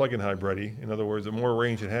becomes, plug-in hybrid-y, in other words, the more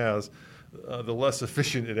range it has, the less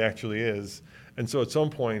efficient it actually is. And so at some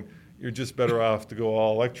point, you're just better off to go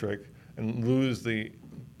all electric and lose the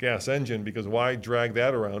gas engine, because why drag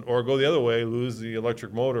that around? Or go the other way, lose the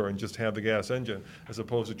electric motor and just have the gas engine, as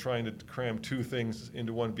opposed to trying to cram two things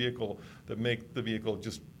into one vehicle that make the vehicle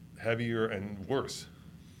just heavier and worse.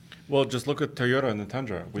 Well, just look at Toyota and the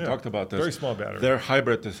Tundra. We talked about this. Very small battery. Their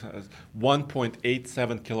hybrid is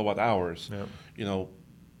 1.87 kilowatt hours. Yep. You know,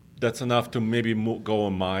 that's enough to maybe go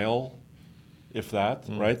a mile, if that,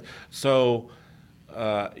 right? So,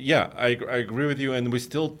 yeah, I agree with you. And we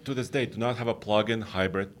still, to this day, do not have a plug-in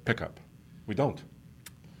hybrid pickup. We don't.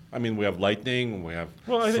 I mean, we have Lightning, we have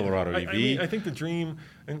Silverado EV. I think the dream,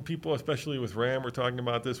 and people, especially with Ram, we're talking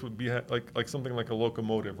about this, would be like something like a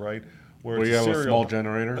locomotive, right? Where you have a small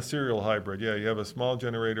generator? A serial hybrid, yeah. You have a small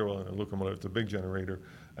generator, well, a locomotive, it's a big generator.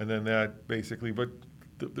 And then that basically, but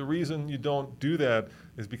the reason you don't do that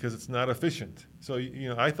is because it's not efficient. So, you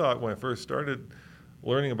know, I thought when I first started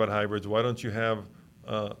learning about hybrids, why don't you have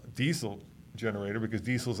a diesel generator? Because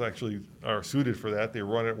diesels actually are suited for that. They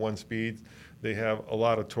run at one speed. They have a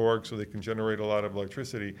lot of torque, so they can generate a lot of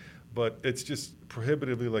electricity. But it's just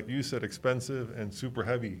prohibitively, like you said, expensive and super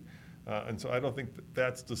heavy. And so I don't think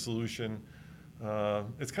that's the solution.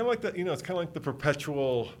 It's kind of like that, you know, it's kind of like the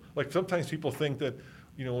perpetual, like sometimes people think that,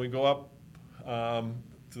 you know, when we go up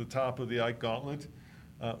to the top of the Ike Gauntlet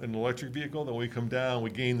in an electric vehicle, then we come down, we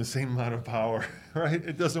gain the same amount of power, right?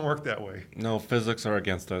 It doesn't work that way. No, physics are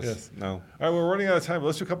against us. Yes. No. All right, we're running out of time.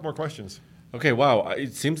 Let's do a couple more questions. Okay, wow.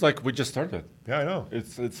 It seems like we just started. Yeah, I know.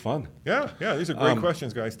 It's fun. Yeah, these are great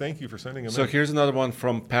questions, guys. Thank you for sending them in. So here's another one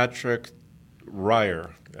from Patrick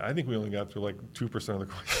Ryer. I think we only got through like 2% of the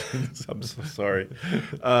questions. I'm so sorry.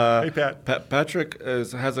 Hey, Pat. Patrick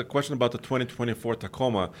has a question about the 2024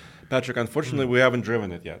 Tacoma. Patrick, unfortunately, we haven't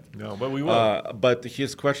driven it yet. No, but we will. But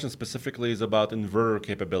his question specifically is about inverter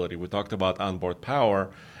capability. We talked about onboard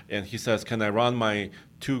power, and he says, can I run my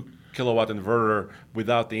 2 kilowatt inverter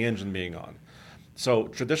without the engine being on? So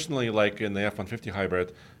traditionally, like in the F-150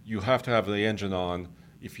 hybrid, you have to have the engine on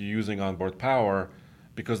if you're using onboard power,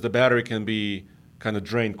 because the battery can be kind of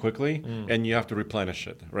drained quickly, and you have to replenish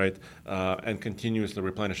it, right? And continuously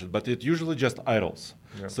replenish it. But it usually just idles.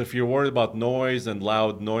 Yeah. So if you're worried about noise and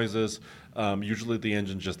loud noises, usually the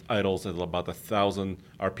engine just idles at about 1,000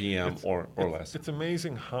 RPM or less. It's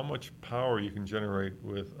amazing how much power you can generate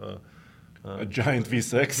with a giant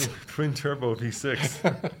V6. Twin turbo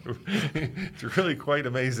V6. It's really quite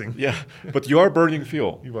amazing. Yeah, but you are burning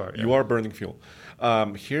fuel. You are. Yeah. You are burning fuel.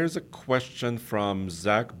 Here's a question from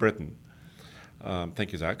Zach Britton.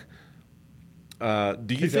 Thank you, Zach.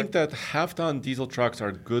 Do you think that half-ton diesel trucks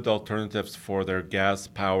are good alternatives for their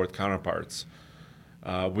gas-powered counterparts?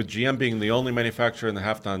 With GM being the only manufacturer in the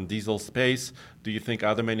half-ton diesel space, do you think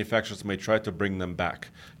other manufacturers may try to bring them back,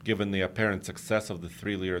 given the apparent success of the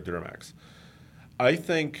 3-liter Duramax? I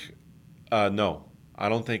think no. I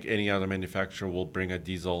don't think any other manufacturer will bring a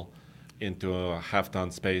diesel into a half-ton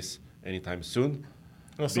space anytime soon,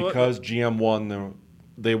 because GM won.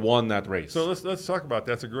 They won that race. So let's talk about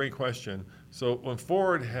that. That's a great question. So when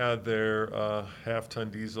Ford had their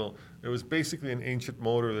half-ton diesel, it was basically an ancient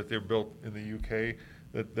motor that they built in the UK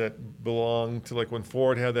that belonged to, like when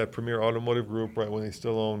Ford had that Premier Automotive Group, right, when they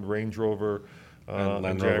still owned Range Rover and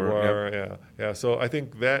Land Jaguar. Rover, Yeah. So I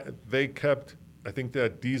think that they kept,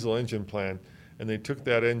 that diesel engine plant, and they took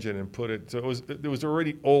that engine and put it. So it was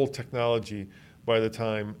already old technology by the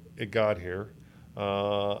time it got here.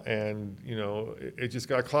 And you know, it just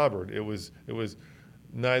got clobbered. It was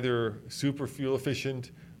neither super fuel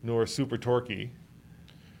efficient nor super torquey.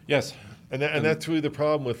 Yes, and that's really the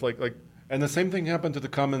problem with like. And the same thing happened to the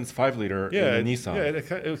Cummins 5-liter in the Nissan.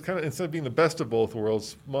 Yeah, it was kind of, instead of being the best of both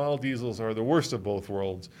worlds, small diesels are the worst of both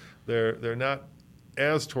worlds. They're not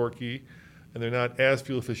as torquey, and they're not as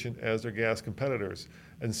fuel efficient as their gas competitors.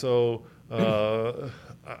 And so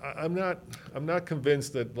I'm not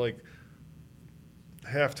convinced that like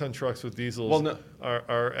half-ton trucks with diesels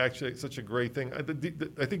are actually such a great thing.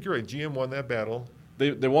 I think you're right. GM won that battle.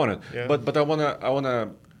 They won it. Yeah. But I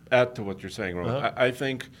wanna add to what you're saying, Ron. Uh-huh. I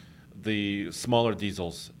think the smaller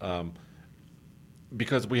diesels,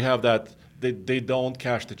 because we have that, they don't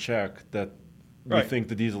cash the check that we Right. think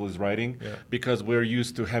the diesel is riding because we're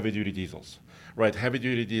used to heavy-duty diesels, right?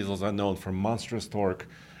 Heavy-duty diesels are known for monstrous torque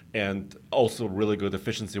and also really good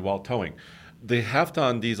efficiency while towing. The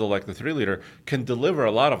half-ton diesel, like the 3-liter, can deliver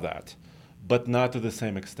a lot of that, but not to the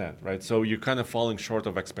same extent, right? So you're kind of falling short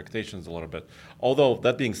of expectations a little bit. Although,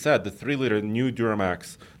 that being said, the 3-liter new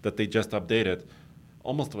Duramax that they just updated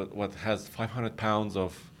almost what has 500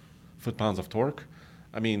 foot-pounds of torque.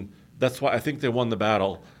 I mean, that's why I think they won the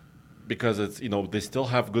battle, because it's, they still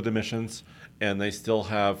have good emissions and they still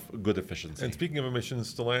have good efficiency. And speaking of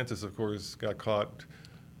emissions, Stellantis, of course, got caught.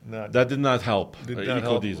 That did not help.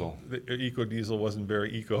 Eco-diesel. The eco-diesel wasn't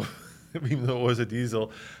very eco, even though it was a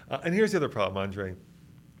diesel. And here's the other problem, Andre.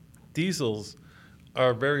 Diesels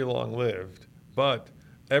are very long-lived, but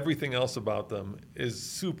everything else about them is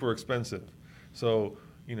super expensive. So,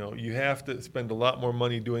 you have to spend a lot more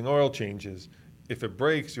money doing oil changes. If it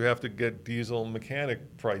breaks, you have to get diesel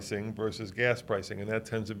mechanic pricing versus gas pricing, and that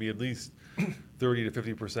tends to be at least 30 to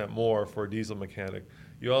 50% more for a diesel mechanic.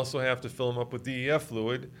 You also have to fill them up with DEF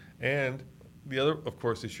fluid, and the other, of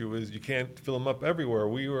course, issue is you can't fill them up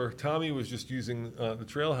everywhere. Tommy was just using the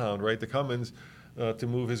Trailhound, right, the Cummins, to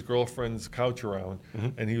move his girlfriend's couch around,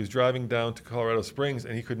 and he was driving down to Colorado Springs,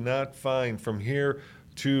 and he could not find from here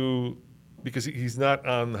to, because he's not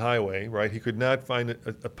on the highway, right, he could not find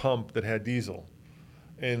a pump that had diesel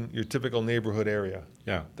in your typical neighborhood area.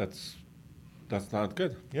 Yeah, that's not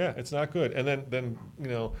good. Yeah, it's not good. And then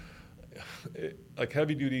like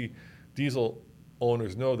heavy duty diesel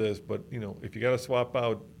owners know this, but if you got to swap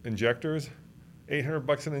out injectors,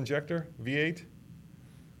 $800 an injector V8.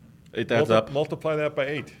 It adds up. Multiply that by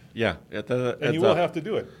 8. Yeah, and you will have to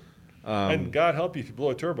do it. And God help you if you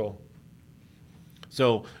blow a turbo.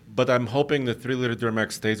 So, but I'm hoping the 3-liter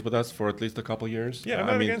Duramax stays with us for at least a couple years. Yeah, I'm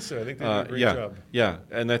not against it. I think they did a great job. Yeah,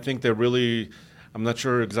 and I think they really, I'm not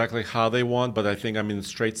sure exactly how they won, but I think,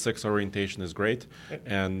 straight 6 orientation is great,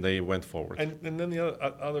 and they went forward. And then the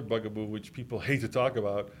other bugaboo, which people hate to talk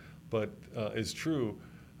about, but is true,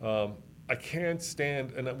 I can't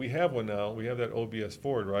stand, and we have one now, we have that OBS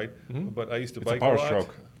Ford, right? Mm-hmm. But I used to bike a lot. It's a power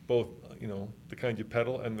stroke. Both, the kind you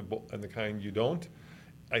pedal and the kind you don't.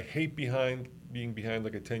 I hate being behind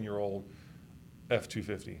like a 10-year-old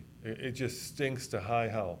F-250. It just stinks to high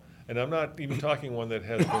hell. And I'm not even talking one that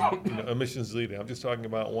has been emissions deleted. I'm just talking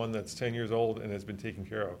about one that's 10 years old and has been taken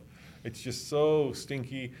care of. It's just so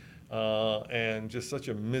stinky and just such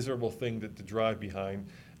a miserable thing to drive behind.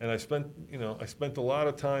 And I spent a lot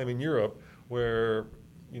of time in Europe where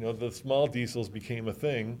the small diesels became a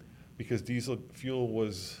thing because diesel fuel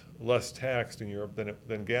was less taxed in Europe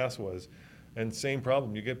than gas was. And same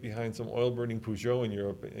problem, you get behind some oil-burning Peugeot in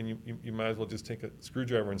Europe, and you might as well just take a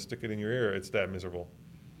screwdriver and stick it in your ear. It's that miserable.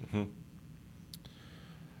 Mm-hmm.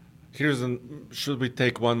 Should we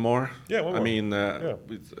take one more? Yeah, one more.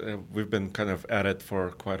 We've been kind of at it for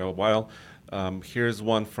quite a while. Here's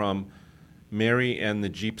one from Mary and the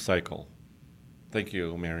Jeep Cycle. Thank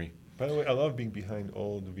you, Mary. By the way, I love being behind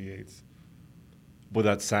old V8s. With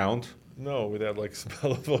that sound? No, with that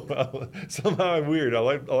smell of somehow I'm weird. I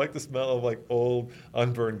like the smell of old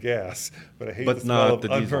unburned gas, but I hate the smell of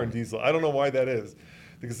unburned diesel. I don't know why that is,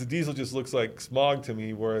 because the diesel just looks like smog to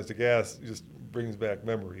me, whereas the gas just brings back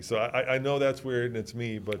memories. So I know that's weird and it's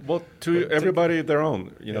me, but everybody their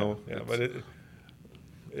own, but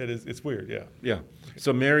it's weird, yeah. Yeah.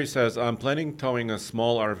 So Mary says, I'm planning towing a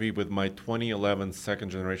small RV with my 2011 second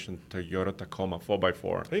generation Toyota Tacoma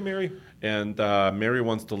 4x4. Hey, Mary. And Mary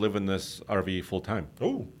wants to live in this RV full time.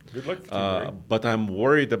 Oh, good luck to you, Mary. But I'm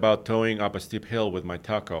worried about towing up a steep hill with my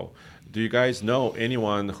Taco. Do you guys know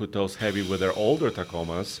anyone who tows heavy with their older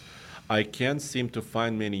Tacomas? I can't seem to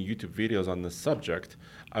find many YouTube videos on this subject.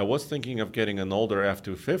 I was thinking of getting an older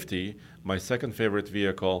F-250, my second favorite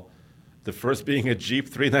vehicle, the first being a Jeep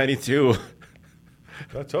 392.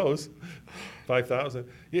 That tows. 5,000.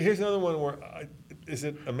 Yeah, here's another one where, is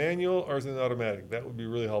it a manual or is it an automatic? That would be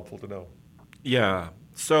really helpful to know. Yeah.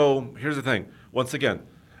 So here's the thing. Once again,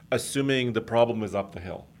 assuming the problem is up the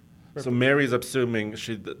hill. Perfect. So Mary's assuming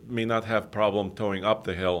she may not have problem towing up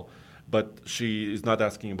the hill, but she is not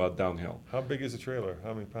asking about downhill. How big is the trailer?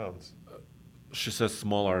 How many pounds? She says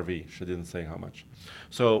small RV. She didn't say how much.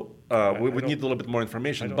 So we would need a little bit more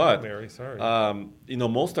information. But Mary, sorry.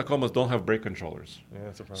 Most Tacomas don't have brake controllers. Yeah,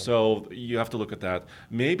 that's a problem. So you have to look at that.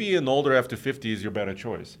 Maybe an older F-250 is your better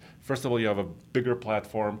choice. First of all, you have a bigger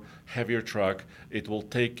platform, heavier truck. It will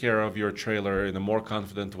take care of your trailer in a more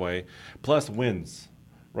confident way. Plus winds,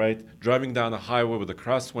 right? Driving down a highway with a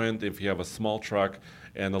crosswind, if you have a small truck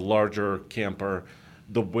and a larger camper,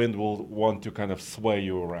 the wind will want to kind of sway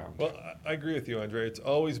you around. Well, I agree with you, Andre. It's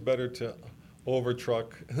always better to over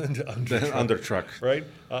truck, and under Then truck. under truck. Right?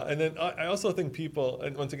 And then I also think people,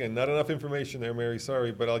 and once again, not enough information there, Mary,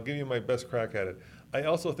 sorry, but I'll give you my best crack at it. I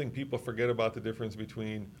also think people forget about the difference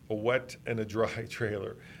between a wet and a dry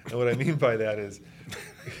trailer. And what I mean by that is...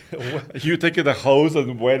 You taking the hose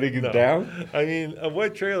and wetting it down? I mean, a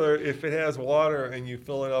wet trailer, if it has water and you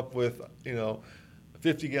fill it up with,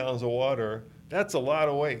 50 gallons of water, that's a lot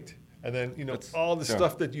of weight. And then, all the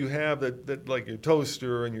stuff that you have that like your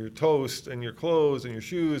toaster and your toast and your clothes and your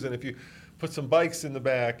shoes, and if you put some bikes in the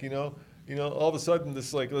back, all of a sudden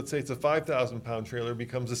this, like, let's say it's a 5,000-pound trailer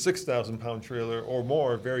becomes a 6,000-pound trailer or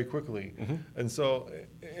more very quickly. Mm-hmm. And so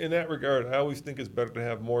in that regard, I always think it's better to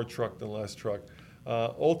have more truck than less truck.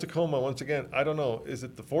 Old Tacoma, once again, I don't know. Is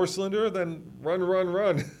it the 4-cylinder? Then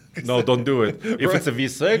run. No, don't do it. If Right. it's a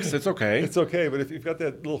V6, it's okay. It's okay, but if you've got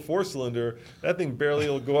that little 4-cylinder, that thing barely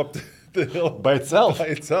will go up the hill By itself.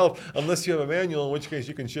 unless you have a manual, in which case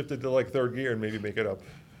you can shift it to like third gear and maybe make it up.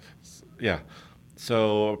 Yeah.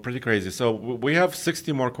 So pretty crazy. So we have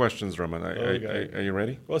 60 more questions, Roman. Are you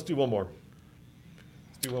ready? Well, let's do one more.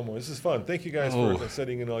 This is fun. Thank you guys for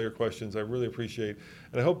sending in all your questions. I really appreciate it.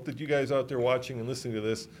 And I hope that you guys out there watching and listening to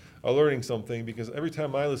this are learning something, because every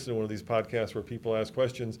time I listen to one of these podcasts where people ask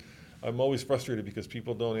questions, I'm always frustrated because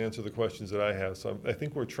people don't answer the questions that I have. So I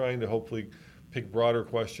think we're trying to hopefully pick broader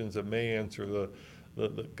questions that may answer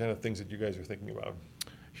the kind of things that you guys are thinking about.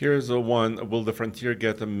 Here's a one. Will the Frontier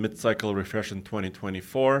get a mid-cycle refresh in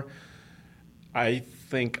 2024? I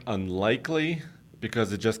think unlikely,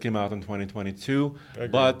 because it just came out in 2022.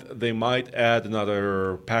 But they might add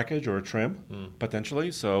another package or a trim,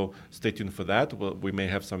 potentially. So stay tuned for that. We may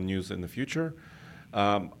have some news in the future.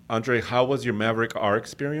 Andre, how was your Maverick R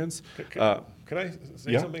experience? Can I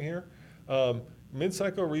say something here?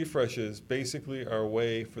 Mid-cycle refreshes basically are a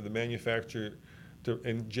way for the manufacturer to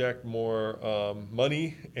inject more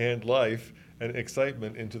money and life and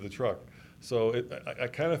excitement into the truck. So I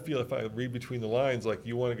kind of feel, if I read between the lines, like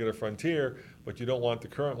you want to get a Frontier, but you don't want the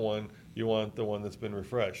current one, you want the one that's been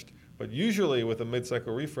refreshed. But usually with a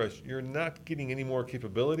mid-cycle refresh, you're not getting any more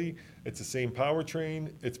capability. It's the same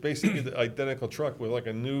powertrain. It's basically the identical truck with like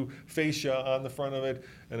a new fascia on the front of it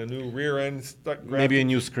and a new rear end stuck. Maybe a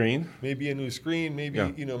new screen. Maybe a new screen. Maybe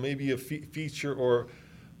maybe a feature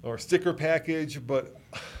or sticker package. But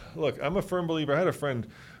look, I'm a firm believer. I had a friend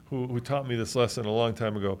who taught me this lesson a long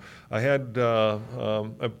time ago. I had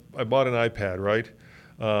I bought an iPad, right?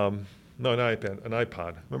 No, an iPad, an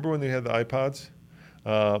iPod. Remember when they had the iPods?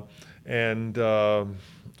 And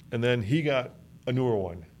then he got a newer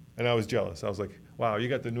one, and I was jealous. I was like, wow, you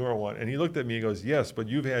got the newer one. And he looked at me and goes, yes, but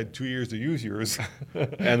you've had 2 years to use yours.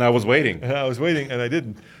 And I was waiting. And I was waiting, and I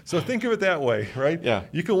didn't. So think of it that way, right? Yeah.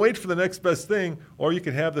 You can wait for the next best thing, or you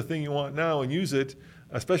can have the thing you want now and use it,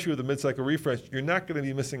 especially with a mid-cycle refresh. You're not going to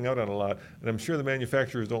be missing out on a lot. And I'm sure the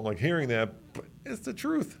manufacturers don't like hearing that, but it's the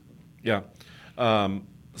truth. Yeah.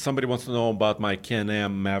 Somebody wants to know about my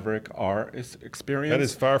Can-Am Maverick R experience. That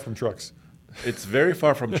is far from trucks. It's very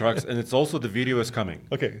far from trucks, and it's also the video is coming.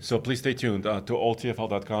 Okay. So please stay tuned to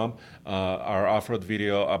alltfl.com. Our off-road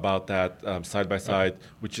video about that side-by-side,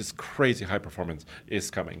 which is crazy high performance, is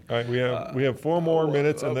coming. All right, we have 4 more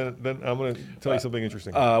minutes, and then I'm going to tell you something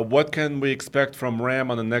interesting. What can we expect from Ram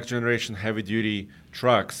on the next generation heavy-duty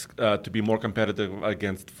trucks to be more competitive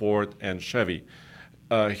against Ford and Chevy?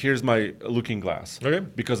 Here's my looking glass. Okay.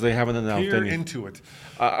 Because they haven't announced Peer anything. into it.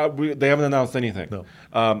 They haven't announced anything.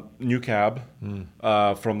 No. New cab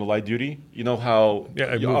from the light duty. You know how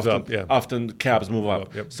it moves often, up. Yeah. often cabs move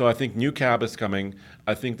up. Yep. So I think new cab is coming.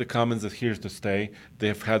 I think the Cummins is here to stay.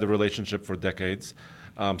 They've had a relationship for decades.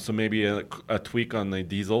 So maybe a tweak on the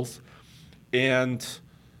diesels. And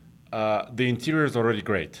the interior is already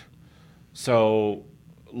great. So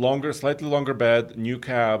slightly longer bed, new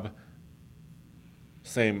cab,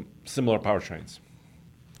 similar powertrains.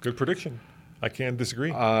 Good prediction. I can't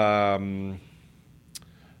disagree.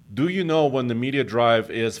 Do you know when the media drive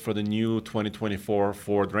is for the new 2024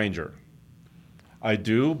 Ford Ranger? I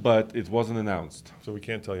do, but it wasn't announced. So we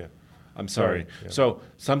can't tell you. I'm sorry. Yeah. So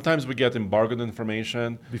sometimes we get embargoed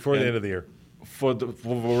information Before the end of the year. For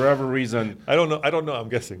whatever reason. I don't know. I'm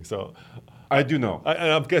guessing. So I do know.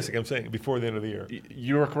 I'm guessing. I'm saying before the end of the year.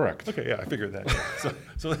 You are correct. Okay, yeah, I figured that.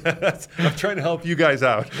 So that's, I'm trying to help you guys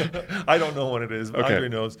out. I don't know what it is. Okay. Andre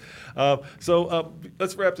knows. So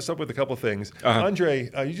let's wrap this up with a couple things. Andre,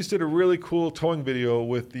 you just did a really cool towing video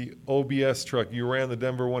with the OBS truck. You ran the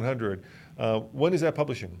Denver 100. When is that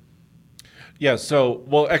publishing? Yeah,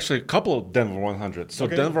 actually a couple of Denver 100. So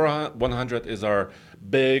okay. Denver 100 is our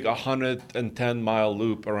big 110-mile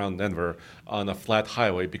loop around Denver on a flat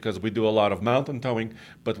highway because we do a lot of mountain towing,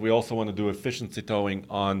 but we also want to do efficiency towing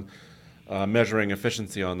on measuring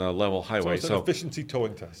efficiency on a level highway. So it's an efficiency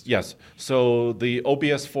towing test. Yes. So the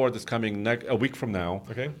OBS Ford is coming a week from now.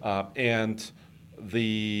 Okay. And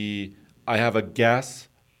I have a gas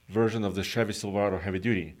version of the Chevy Silverado Heavy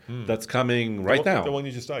Duty that's coming right now. The one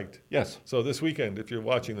you just liked. Yes. So this weekend, if you're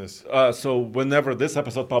watching this. So whenever this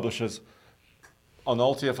episode publishes on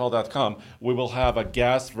alltfl.com, we will have a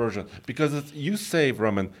gas version. Because you save,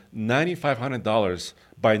 Roman, $9,500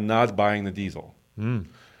 by not buying the diesel.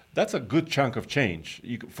 That's a good chunk of change.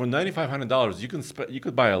 For $9,500, you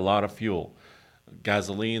could buy a lot of fuel,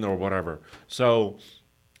 gasoline or whatever. So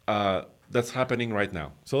that's happening right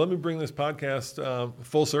now. So let me bring this podcast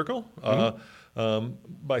full circle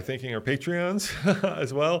by thanking our Patreons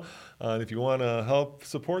as well. And if you want to help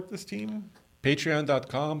support this team,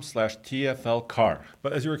 patreon.com/TFLcar.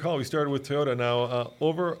 But as you recall, we started with Toyota. Now,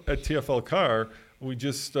 over at TFL Car, we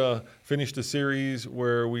just finished a series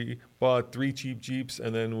where we bought 3 cheap Jeeps,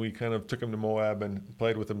 and then we kind of took them to Moab and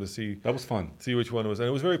played with them to see. That was fun. See which one it was. And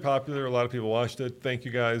it was very popular. A lot of people watched it. Thank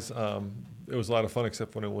you, guys. It was a lot of fun,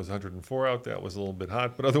 except when it was 104 out. That was a little bit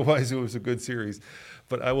hot. But otherwise, it was a good series.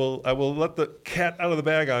 But I will let the cat out of the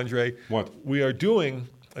bag, Andre. What? We are doing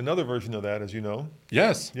another version of that, as you know.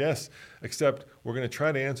 Yes. Yes, except we're going to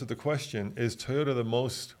try to answer the question, is Toyota the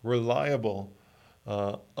most reliable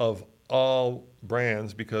of all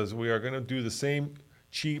brands? Because we are going to do the same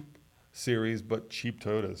cheap series, but cheap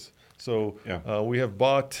Toyotas. So we have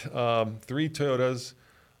bought 3 Toyotas,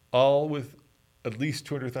 all with at least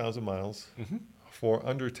 200,000 miles for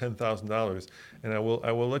under $10,000. And I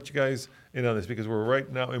will let you guys in on this because we're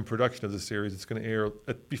right now in production of the series. It's going to air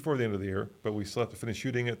before the end of the year, but we still have to finish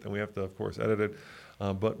shooting it, and we have to, of course, edit it.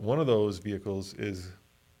 But one of those vehicles is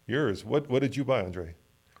yours. What did you buy, Andre?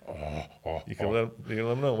 You can let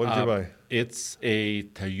them know. What did you buy? It's a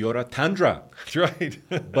Toyota Tundra. That's right.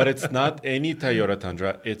 But it's not any Toyota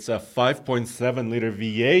Tundra. It's a 5.7-liter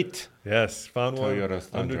V8. Yes, found Toyota one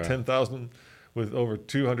Tundra. under 10,000 with over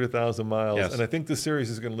 200,000 miles. Yes. And I think this series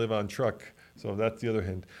is going to live on truck. So that's the other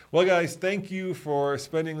hint. Well, guys, thank you for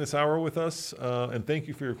spending this hour with us, and thank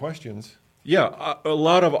you for your questions. Yeah, a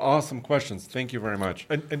lot of awesome questions. Thank you very much.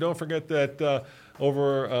 And don't forget that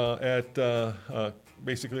over at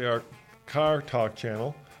basically our Car Talk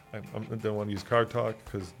channel, I don't want to use Car Talk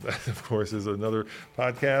because that, of course, is another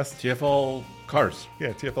podcast. TFL Cars.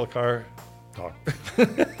 Yeah, TFL Car Talk.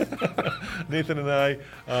 Nathan and I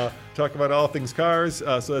talk about all things cars,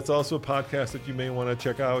 so that's also a podcast that you may want to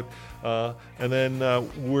check out. And then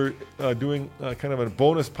we're doing kind of a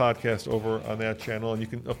bonus podcast over on that channel, and you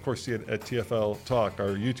can, of course, see it at TFL Talk, our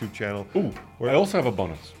YouTube channel. Ooh, I also have a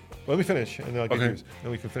bonus. Let me finish, and then I'll get yours.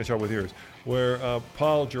 Then we can finish out with yours. Where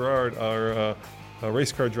Paul Gerard, our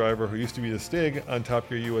race car driver who used to be the Stig on Top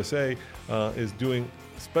Gear USA, is doing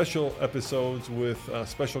special episodes with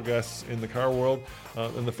special guests in the car world.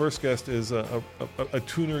 And the first guest is a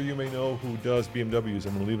tuner you may know who does BMWs.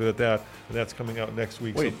 I'm going to leave it at that, and that's coming out next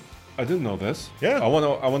week. Wait, I didn't know this. Yeah, I want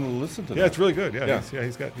to listen to that. Yeah, it's really good. Yeah.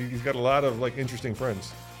 He's got a lot of interesting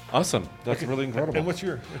friends. Awesome. That's really incredible. And what's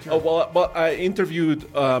your? Well, I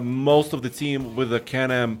interviewed most of the team with the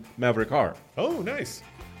Can-Am Maverick R. Oh, nice.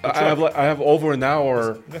 I have over an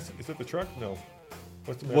hour. Is it the truck? No.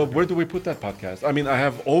 What's the Well, where do we put that podcast? I mean, I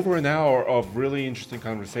have over an hour of really interesting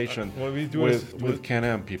conversation with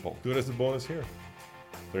Can-Am people. Do it as a bonus here.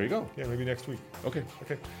 There you go. Yeah, maybe next week. Okay.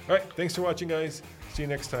 All right. Thanks for watching, guys. See you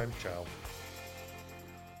next time. Ciao.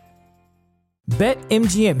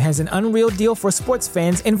 BetMGM has an unreal deal for sports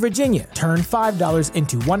fans in Virginia. Turn $5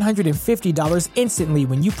 into $150 instantly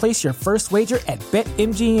when you place your first wager at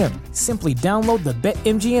BetMGM. Simply download the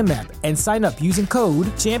BetMGM app and sign up using code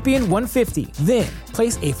Champion150. Then,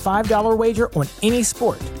 place a $5 wager on any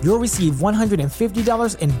sport. You'll receive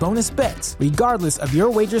 $150 in bonus bets, regardless of your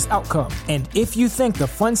wager's outcome. And if you think the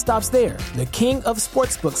fun stops there, the King of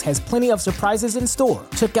Sportsbooks has plenty of surprises in store.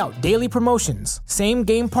 Check out daily promotions,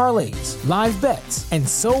 same-game parlays, live bets, and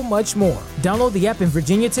so much more. Download the app in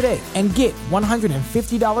Virginia today and get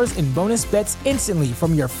 $150 in bonus bets instantly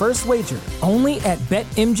from your first wager. Only at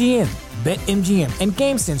BetMGM. BetMGM and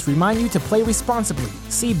GameSense remind you to play responsibly.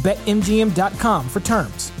 See BetMGM.com for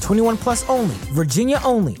terms. 21 plus only. Virginia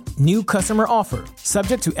only. New customer offer.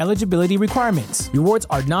 Subject to eligibility requirements. Rewards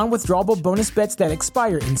are non-withdrawable bonus bets that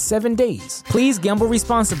expire in 7 days. Please gamble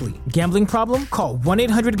responsibly. Gambling problem? Call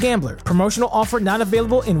 1-800-GAMBLER. Promotional offer not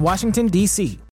available in Washington, D.C.